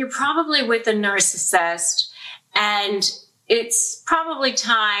 then you're probably with a narcissist, and it's probably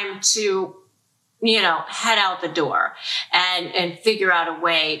time to, head out the door and figure out a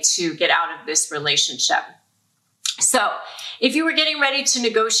way to get out of this relationship. So if you were getting ready to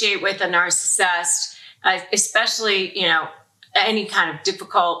negotiate with a narcissist, especially, any kind of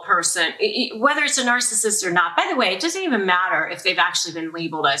difficult person, whether it's a narcissist or not, by the way, it doesn't even matter if they've actually been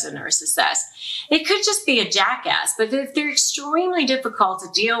labeled as a narcissist. It could just be a jackass, but if they're extremely difficult to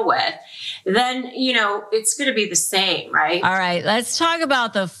deal with, then, it's going to be the same, right? All right, let's talk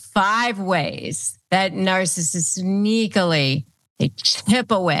about the 5 ways that narcissists sneakily, they chip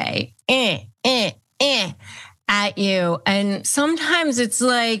away at you. And sometimes it's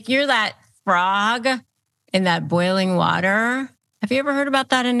like you're that frog in that boiling water Have you ever heard about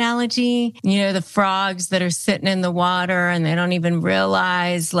that analogy? The frogs that are sitting in the water and they don't even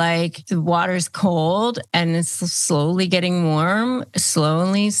realize like the water's cold and it's slowly getting warm,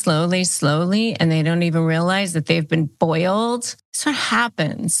 slowly, and they don't even realize that they've been boiled. That's what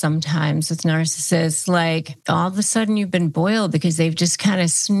happens sometimes with narcissists. Like all of a sudden you've been boiled because they've just kind of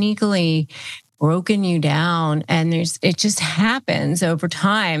sneakily broken you down, and it just happens over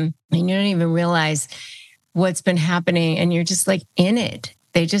time and you don't even realize what's been happening, and you're just like in it.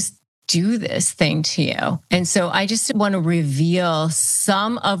 They just do this thing to you. And so I just want to reveal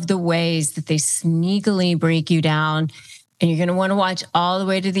some of the ways that they sneakily break you down. And you're going to want to watch all the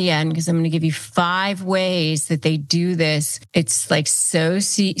way to the end, because I'm going to give you 5 ways that they do this. It's like so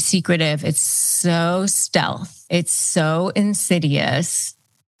secretive. It's so stealth. It's so insidious.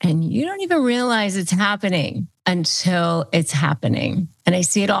 And you don't even realize it's happening until it's happening. And I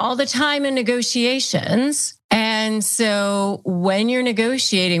see it all the time in negotiations. And so when you're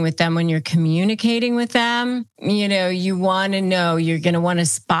negotiating with them, when you're communicating with them, you want to know, you're going to want to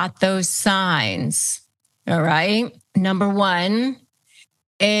spot those signs. All right. Number 1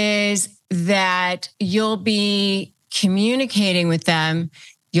 is that you'll be communicating with them,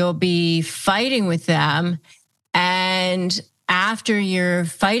 you'll be fighting with them, and after you're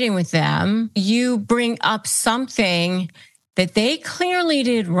fighting with them, you bring up something that they clearly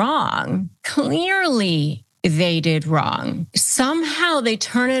did wrong. Clearly, they did wrong. Somehow they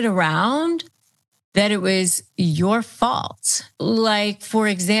turn it around that it was your fault. Like, for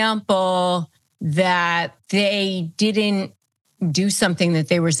example, that they didn't do something that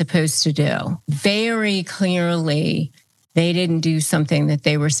they were supposed to do. Very clearly, they didn't do something that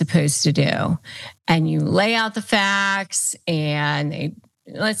they were supposed to do. And you lay out the facts, and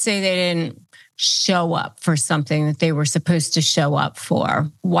let's say they didn't show up for something that they were supposed to show up for.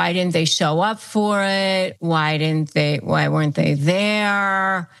 Why didn't they show up for it? Why weren't they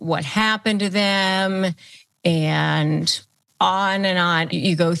there? What happened to them? And on.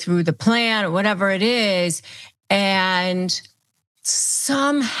 You go through the plan or whatever it is, and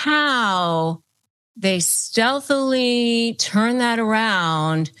somehow they stealthily turn that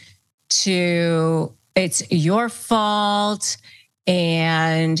around to it's your fault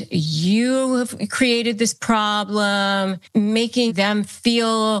and you have created this problem, making them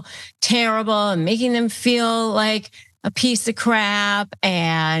feel terrible and making them feel like a piece of crap,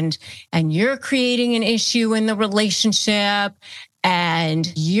 and you're creating an issue in the relationship,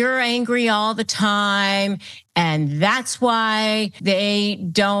 and you're angry all the time, and that's why they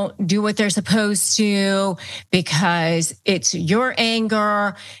don't do what they're supposed to, because it's your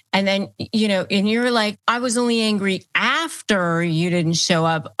anger. And then, and you're like, I was only angry after you didn't show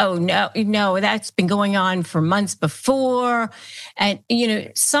up. Oh, no, that's been going on for months before. And,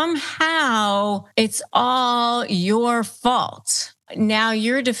 somehow it's all your fault. Now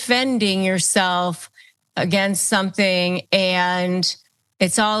you're defending yourself against something, and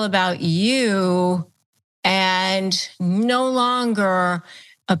it's all about you and no longer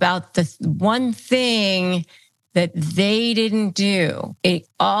about the one thing that they didn't do. It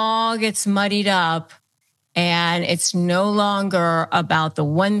all gets muddied up, and it's no longer about the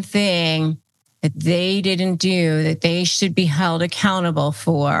one thing that they didn't do that they should be held accountable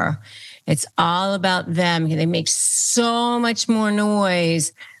for. It's all about them. They make so much more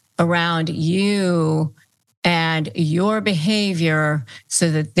noise around you and your behavior so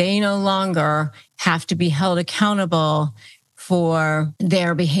that they no longer have to be held accountable for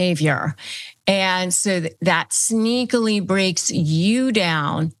their behavior. And so that sneakily breaks you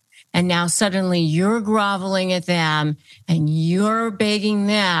down. And now suddenly you're groveling at them and you're begging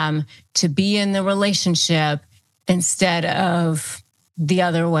them to be in the relationship instead of the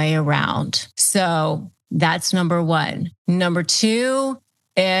other way around. So that's number 1. Number 2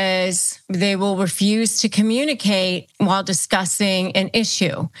 is they will refuse to communicate while discussing an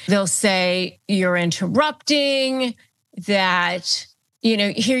issue. They'll say, you're interrupting, that,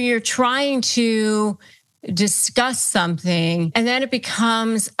 here you're trying to discuss something, and then it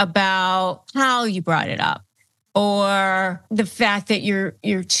becomes about how you brought it up, or the fact that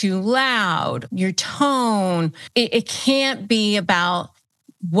you're too loud, your tone. It can't be about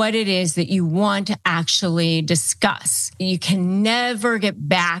what it is that you want to actually discuss. You can never get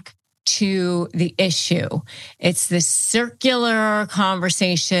back to the issue. It's this circular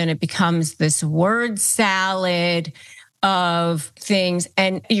conversation. It becomes this word salad of things,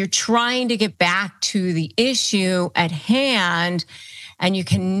 and you're trying to get back to the issue at hand, and you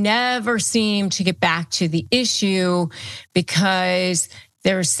can never seem to get back to the issue because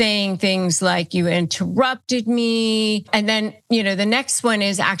they're saying things like, you interrupted me. And then, the next one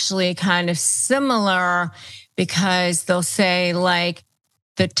is actually kind of similar, because they'll say like,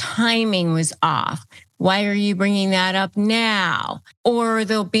 the timing was off. Why are you bringing that up now? Or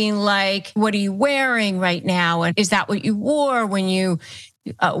they'll be like, what are you wearing right now? And is that what you wore when you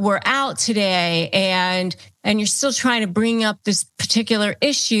were out today? And you're still trying to bring up this particular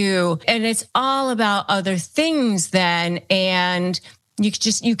issue. And it's all about other things then. And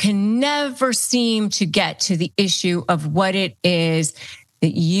you can never seem to get to the issue of what it is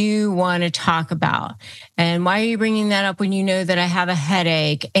that you want to talk about. And why are you bringing that up when you know that I have a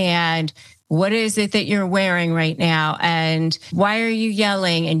headache? And what is it that you're wearing right now? And why are you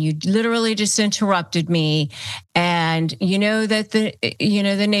yelling? And you literally just interrupted me. And you know that the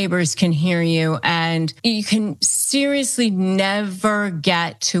neighbors can hear you. And you can seriously never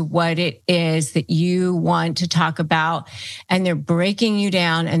get to what it is that you want to talk about. And they're breaking you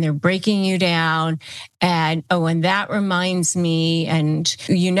down and they're breaking you down. And and that reminds me, and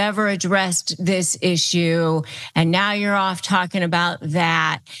you never addressed this issue. And now you're off talking about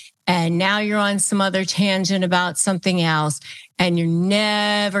that. And now you're on some other tangent about something else, and you're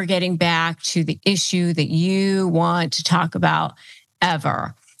never getting back to the issue that you want to talk about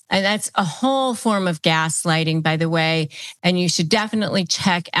ever. And that's a whole form of gaslighting, by the way. And you should definitely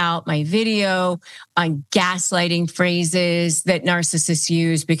check out my video on gaslighting phrases that narcissists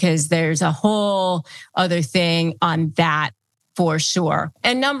use, because there's a whole other thing on that for sure.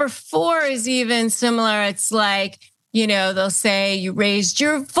 And number 4 is even similar. It's like, they'll say you raised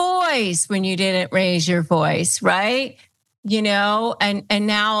your voice when you didn't raise your voice, right? And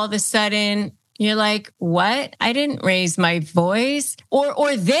now all of a sudden you're like, what? I didn't raise my voice.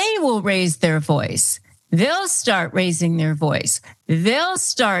 Or they will raise their voice. They'll start raising their voice. They'll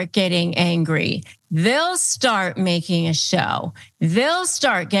start getting angry. They'll start making a show. They'll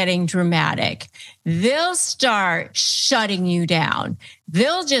start getting dramatic. They'll start shutting you down.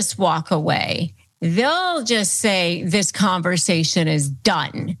 They'll just walk away. They'll just say, this conversation is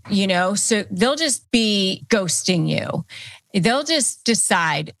done, so they'll just be ghosting you. They'll just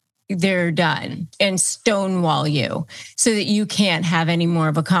decide they're done and stonewall you so that you can't have any more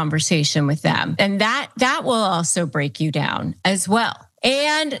of a conversation with them. And that will also break you down as well.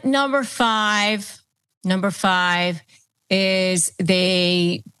 And number five is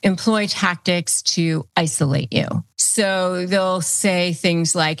they employ tactics to isolate you. So they'll say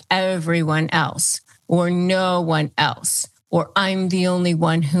things like everyone else, or no one else, or I'm the only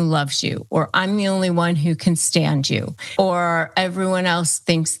one who loves you, or I'm the only one who can stand you, or everyone else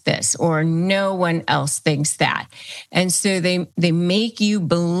thinks this, or no one else thinks that. And so they make you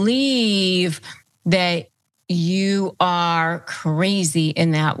believe that you are crazy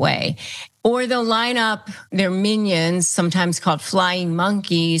in that way. Or they'll line up their minions, sometimes called flying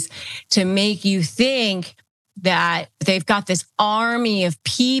monkeys, to make you think that they've got this army of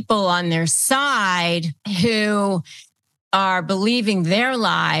people on their side who are believing their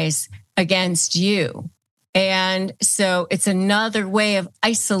lies against you. And so it's another way of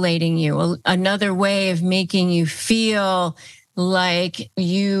isolating you, another way of making you feel like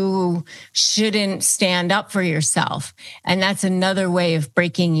you shouldn't stand up for yourself. And that's another way of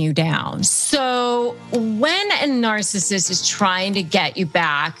breaking you down. So when a narcissist is trying to get you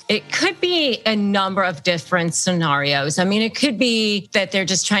back, it could be a number of different scenarios. I mean, it could be that they're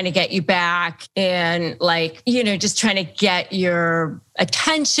just trying to get you back and just trying to get your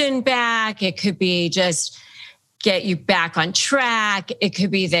attention back. It could be just get you back on track. It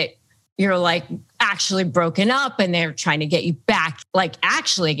could be that you're actually broken up and they're trying to get you back,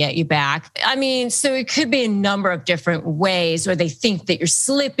 actually get you back. I mean, so it could be a number of different ways, or they think that you're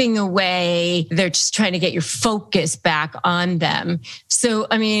slipping away. They're just trying to get your focus back on them. So,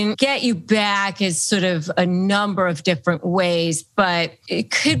 I mean, get you back is sort of a number of different ways, but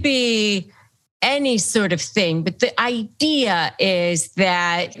it could be any sort of thing. But the idea is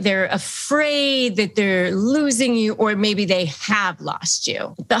that they're afraid that they're losing you, or maybe they have lost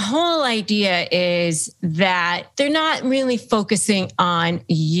you. The whole idea is that they're not really focusing on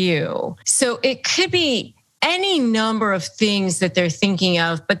you. So it could be any number of things that they're thinking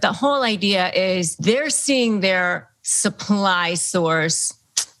of, but the whole idea is they're seeing their supply source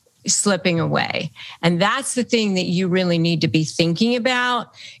slipping away. And that's the thing that you really need to be thinking about.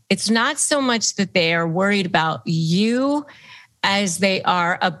 It's not so much that they are worried about you as they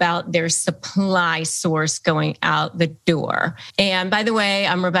are about their supply source going out the door. And by the way,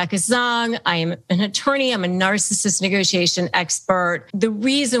 I'm Rebecca Zung. I am an attorney. I'm a narcissist negotiation expert. The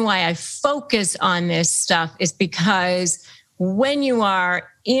reason why I focus on this stuff is because when you are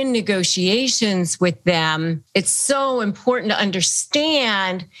in negotiations with them, it's so important to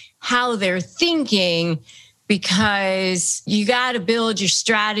understand how they're thinking, because you got to build your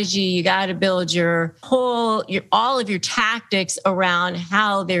strategy. You got to build all of your tactics around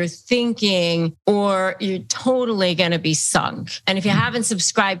how they're thinking, or you're totally going to be sunk. And if you haven't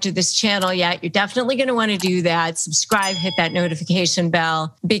subscribed to this channel yet, you're definitely going to want to do that. Subscribe, hit that notification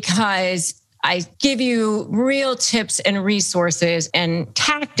bell, because I give you real tips and resources and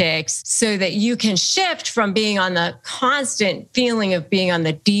tactics so that you can shift from being on the constant feeling of being on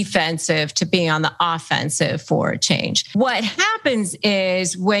the defensive to being on the offensive for a change. What happens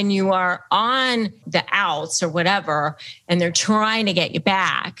is when you are on the outs or whatever, and they're trying to get you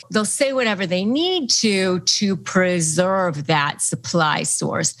back, they'll say whatever they need to preserve that supply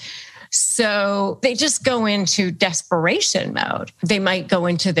source. So they just go into desperation mode. They might go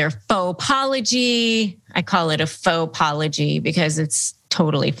into their faux apology. I call it a faux apology because it's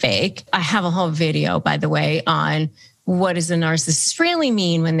totally fake. I have a whole video, by the way, on what does a narcissist really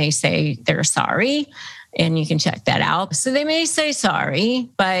mean when they say they're sorry. And you can check that out. So they may say sorry,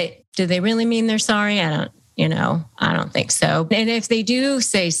 but do they really mean they're sorry? I don't think so. And if they do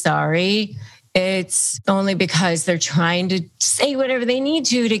say sorry, it's only because they're trying to say whatever they need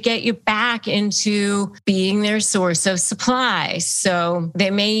to get you back into being their source of supply. So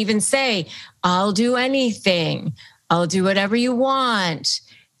they may even say, I'll do anything. I'll do whatever you want.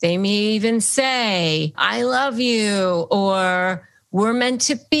 They may even say, I love you, or we're meant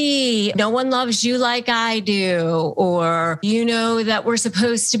to be. No one loves you like I do. Or, that we're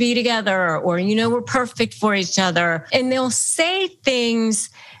supposed to be together, or, we're perfect for each other. And they'll say things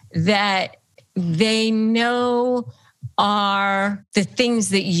that they know are the things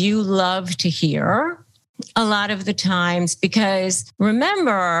that you love to hear a lot of the times, because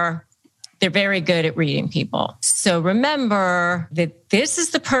remember, they're very good at reading people. So remember that this is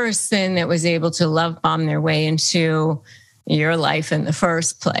the person that was able to love bomb their way into your life in the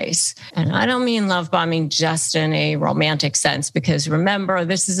first place. And I don't mean love bombing just in a romantic sense, because remember,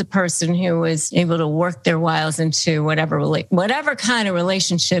 this is a person who was able to work their wiles into whatever kind of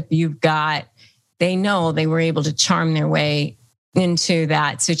relationship you've got. They know they were able to charm their way into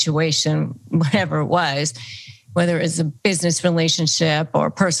that situation, whatever it was, whether it's a business relationship or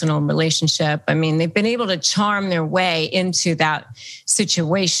a personal relationship. I mean, they've been able to charm their way into that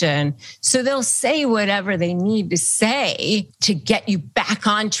situation. So they'll say whatever they need to say to get you back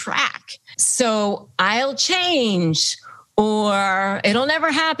on track. So I'll change, or it'll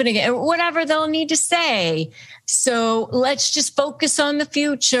never happen again, or whatever they'll need to say. So let's just focus on the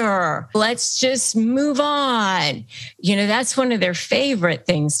future. Let's just move on. That's one of their favorite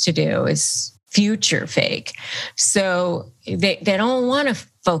things to do is future fake. So they don't want to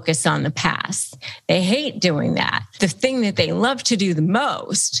focus on the past. They hate doing that. The thing that they love to do the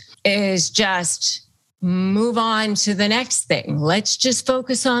most is just move on to the next thing. Let's just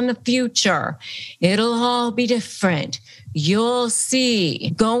focus on the future. It'll all be different. You'll see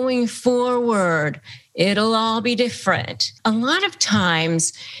going forward. It'll all be different. A lot of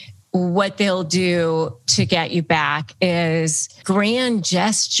times, what they'll do to get you back is grand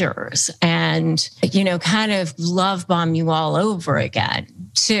gestures and, kind of love bomb you all over again,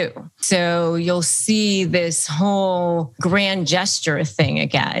 too. So you'll see this whole grand gesture thing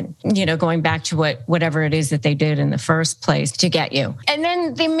again, going back to whatever it is that they did in the first place to get you. And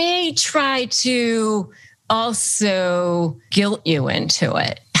then they may try to also guilt you into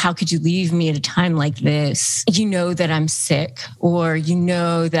it. How could you leave me at a time like this? You know that I'm sick, or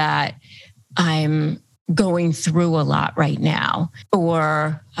that I'm going through a lot right now,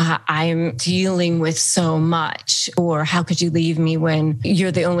 or I'm dealing with so much, or how could you leave me when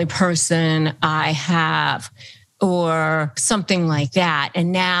you're the only person I have, or something like that.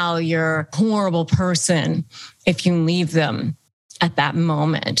 And now you're a horrible person if you leave them at that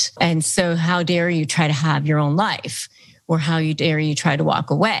moment. And so how dare you try to have your own life? Or how dare you try to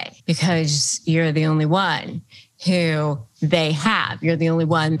walk away because you're the only one who they have. You're the only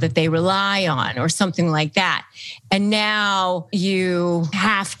one that they rely on, or something like that. And now you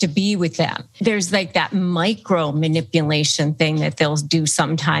have to be with them. There's like that micro manipulation thing that they'll do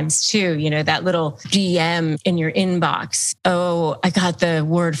sometimes too. That little DM in your inbox. Oh, I got the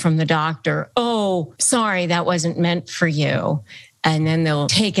word from the doctor. Oh, sorry, that wasn't meant for you. And then they'll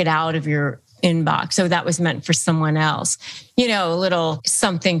take it out of your inbox. So that was meant for someone else. A little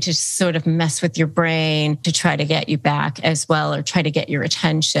something to sort of mess with your brain to try to get you back as well, or try to get your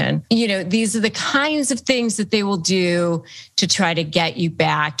attention. These are the kinds of things that they will do to try to get you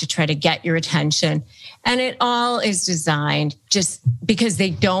back, to try to get your attention. And it all is designed just because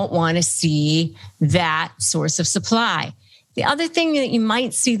they don't want to see that source of supply. The other thing that you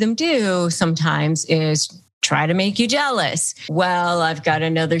might see them do sometimes is try to make you jealous. Well, I've got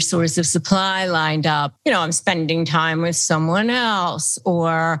another source of supply lined up. I'm spending time with someone else,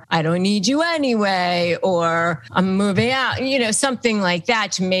 or I don't need you anyway, or I'm moving out, something like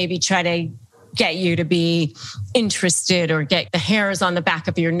that to maybe try to get you to be interested or get the hairs on the back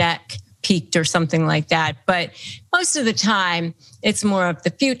of your neck peaked or something like that. But most of the time, it's more of the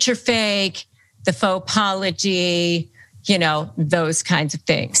future fake, the faux apology, those kinds of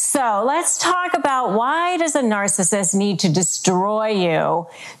things. So let's talk about, why does a narcissist need to destroy you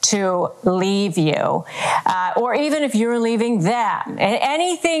to leave you? Or even if you're leaving them.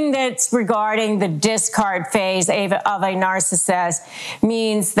 Anything that's regarding the discard phase of a narcissist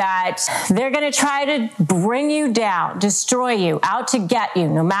means that they're going to try to bring you down, destroy you, out to get you,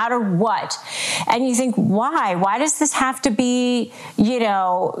 no matter what. And you think, why? Why does this have to be,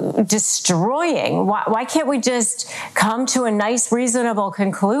 destroying? Why can't we just come to a nice, reasonable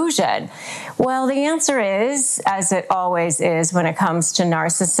conclusion? Well, the answer is, as it always is when it comes to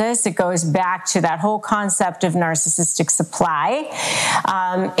narcissists, it goes back to that whole concept of narcissistic supply.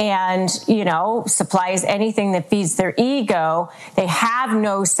 Supply is anything that feeds their ego. They have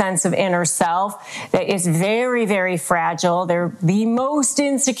no sense of inner self. That is very, very fragile. They're the most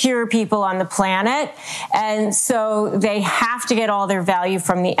insecure people on the planet. And so they have to get all their value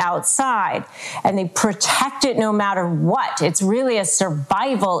from the outside. And they protect it no matter what. It's really a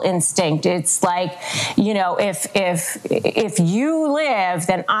survival instinct. It's like, if you live,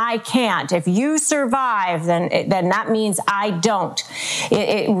 then I can't. If you survive, then that means I don't.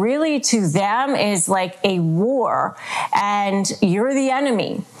 It really, to them, is like a war, and you're the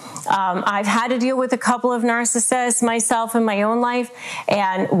enemy. I've had to deal with a couple of narcissists myself in my own life,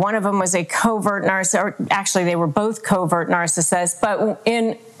 and one of them was a covert narcissist, or actually they were both covert narcissists, but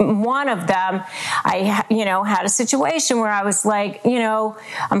in one of them, I, had a situation where I was like,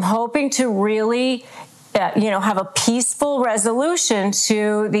 I'm hoping to really have a peaceful resolution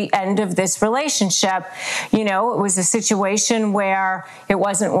to the end of this relationship. It was a situation where it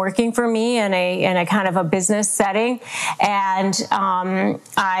wasn't working for me in a kind of a business setting. And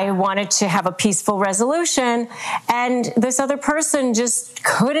I wanted to have a peaceful resolution. And this other person just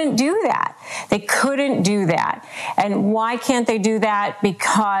couldn't do that. They couldn't do that. And why can't they do that?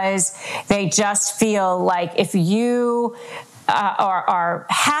 Because they just feel like if you are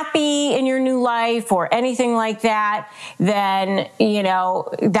happy in your new life or anything like that, then,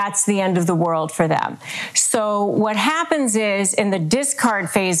 that's the end of the world for them. So what happens is, in the discard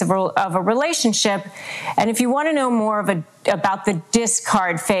phase of a relationship, and if you want to know more about the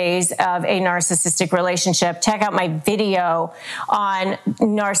discard phase of a narcissistic relationship, check out my video on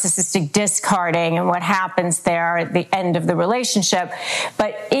narcissistic discarding and what happens there at the end of the relationship.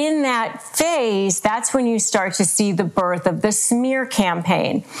 But in that phase, that's when you start to see the birth of the smear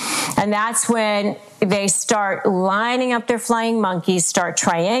campaign. And that's when they start lining up their flying monkeys, start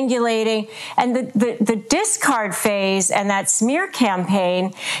triangulating. And the discard phase and that smear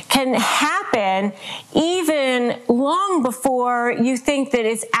campaign can happen even long before you think that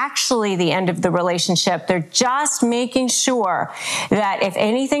it's actually the end of the relationship. They're just making sure that if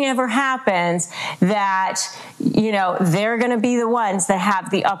anything ever happens, that, they're going to be the ones that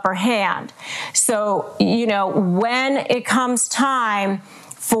have the upper hand. So, when it comes time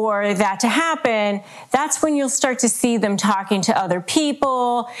for that to happen, that's when you'll start to see them talking to other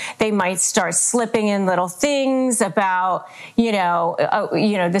people. They might start slipping in little things about,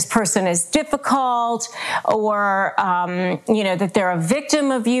 this person is difficult, or, that they're a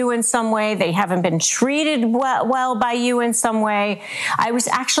victim of you in some way. They haven't been treated well by you in some way. I was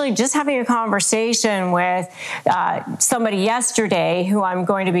actually just having a conversation with somebody yesterday who I'm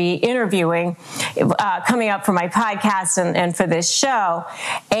going to be interviewing coming up for my podcast and for this show.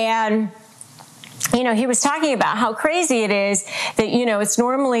 And he was talking about how crazy it is that, it's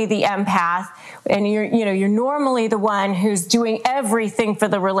normally the empath, and you're normally the one who's doing everything for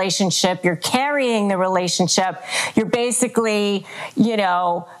the relationship. You're carrying the relationship. You're basically,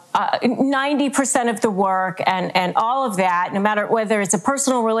 90% of the work and all of that, no matter whether it's a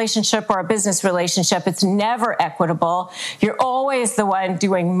personal relationship or a business relationship, it's never equitable. You're always the one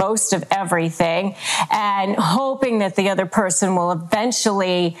doing most of everything and hoping that the other person will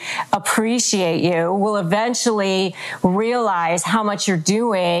eventually appreciate you, will eventually realize how much you're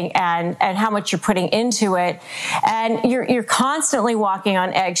doing and how much you're putting into it. And you're constantly walking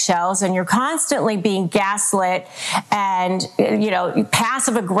on eggshells, and you're constantly being gaslit and,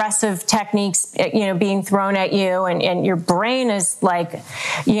 passive aggressive aggressive techniques, being thrown at you, and your brain is like,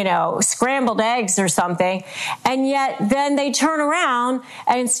 scrambled eggs or something. And yet then they turn around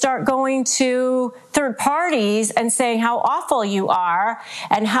and start going to third parties and saying how awful you are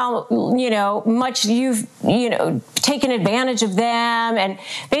and how, much you've, taken advantage of them. And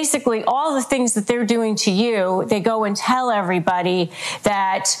basically all the things that they're doing to you, they go and tell everybody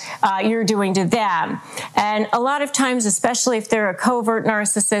that you're doing to them. And a lot of times, especially if they're a covert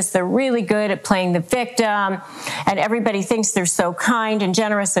narcissist, they're really good at playing the victim. And everybody thinks they're so kind and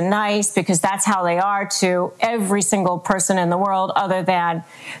generous and nice because that's how they are to every single person in the world other than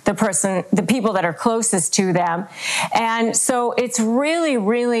the people that are closest to them. And so it's really,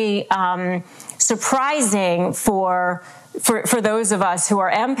 really surprising for those of us who are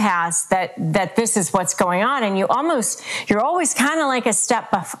empaths that this is what's going on. And you're always kind of like a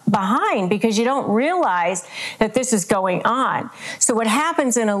step behind because you don't realize that this is going on. So what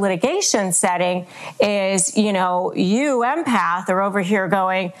happens in a litigation setting is, you empath are over here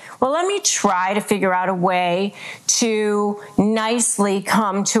going, well, let me try to figure out a way to nicely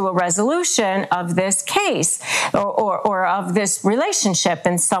come to a resolution of this case or of this relationship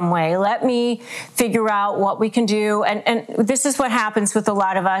in some way. Let me figure out what we can do. And this is what happens with a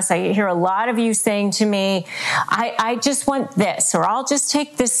lot of us. I hear a lot of you saying to me, I just want this, or I'll just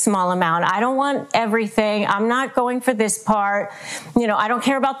take this small amount. I don't want everything. I'm not going for this part. I don't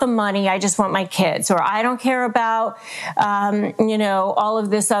care about the money. I just want my kids. Or I don't care about, all of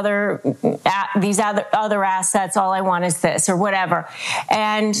this these other assets. All I want is this or whatever.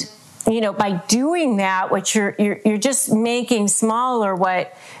 And by doing that, what you're just making smaller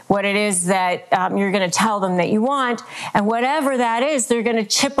what it is that you're going to tell them that you want. And whatever that is, they're going to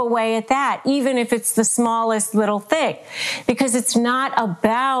chip away at that, even if it's the smallest little thing, because it's not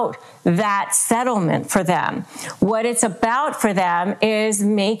about that settlement for them. What it's about for them is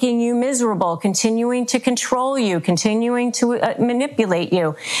making you miserable, continuing to control you, continuing to manipulate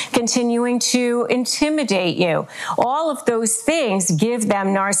you, continuing to intimidate you. All of those things give them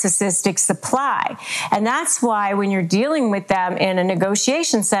narcissistic supply. And that's why when you're dealing with them in a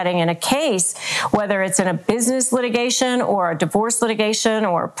negotiation setting, in a case, whether it's in a business litigation or a divorce litigation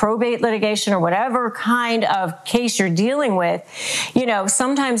or a probate litigation or whatever kind of case you're dealing with,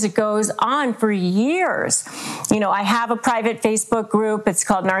 sometimes it goes on for years. I have a private Facebook group. It's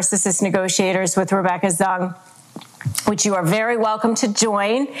called Narcissist Negotiators with Rebecca Zung, which you are very welcome to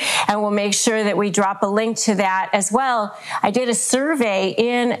join, and we'll make sure that we drop a link to that as well. I did a survey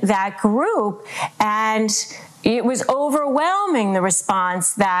in that group, and it was overwhelming, the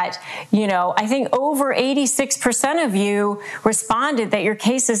response that, I think over 86% of you responded that your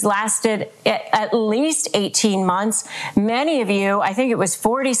cases lasted at least 18 months. Many of you, I think it was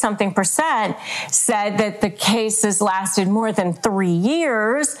 40-something%, said that the cases lasted more than 3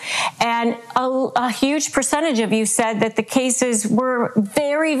 years. And a huge percentage of you said that the cases were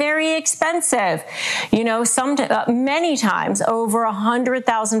very, very expensive. Many times over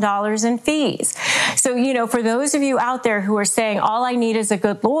 $100,000 in fees. So, for those of you out there who are saying, all I need is a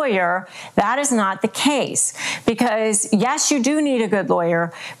good lawyer, that is not the case. Because yes, you do need a good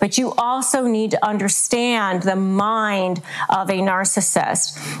lawyer, but you also need to understand the mind of a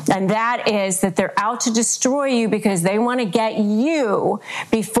narcissist. And that is that they're out to destroy you because they want to get you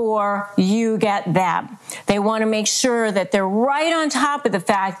before you get them. They want to make sure that they're right on top of the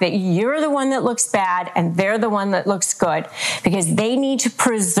fact that you're the one that looks bad and they're the one that looks good, because they need to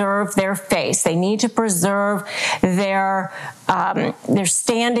preserve their face. They need to preserve their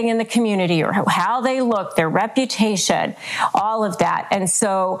standing in the community, or how they look, their reputation, all of that. And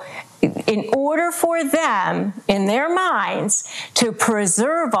so in order for them, in their minds, to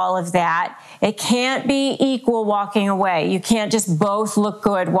preserve all of that, it can't be equal walking away. You can't just both look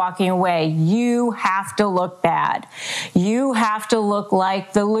good walking away. You have to look bad. You have to look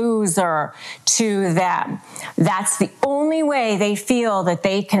like the loser to them. That's the only way they feel that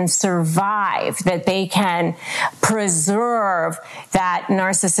they can survive, that they can preserve that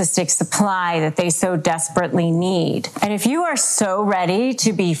narcissistic supply that they so desperately need. And if you are so ready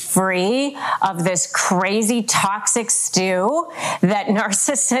to be free of this crazy toxic stew that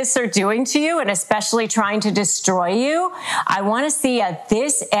narcissists are doing to you, and especially trying to destroy you, I want to see a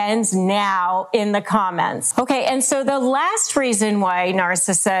 "this ends now" in the comments. Okay, and so the last reason why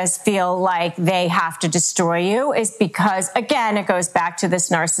narcissists feel like they have to destroy you is because, again, it goes back to this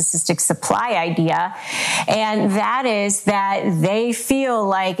narcissistic supply idea, and that is that they feel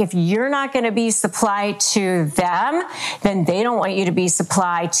like if you're not going to be supplied to them, then they don't want you to be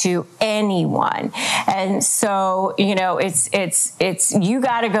supplied to to anyone. And so, it's you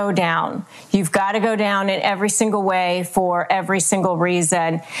got to go down. You've got to go down in every single way for every single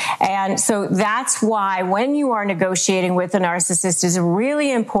reason. And so that's why when you are negotiating with a narcissist, it's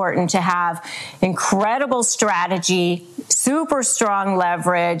really important to have incredible strategy, super strong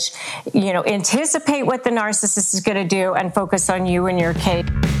leverage, anticipate what the narcissist is going to do and focus on you and your case.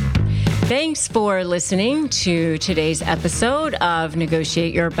 Thanks for listening to today's episode of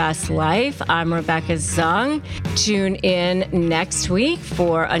Negotiate Your Best Life. I'm Rebecca Zung. Tune in next week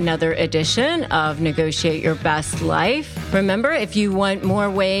for another edition of Negotiate Your Best Life. Remember, if you want more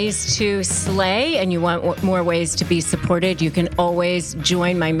ways to slay and you want more ways to be supported, you can always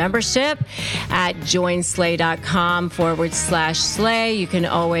join my membership at joinslay.com/slay. You can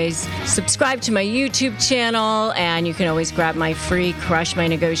always subscribe to my YouTube channel, and you can always grab my free Crush My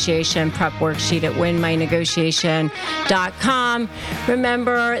Negotiation prep worksheet at winmynegotiation.com.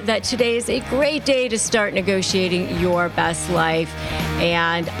 Remember that today is a great day to start negotiating your best life,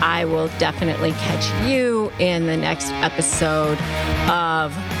 and I will definitely catch you in the next episode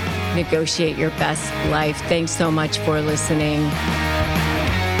of Negotiate Your Best Life. Thanks so much for listening.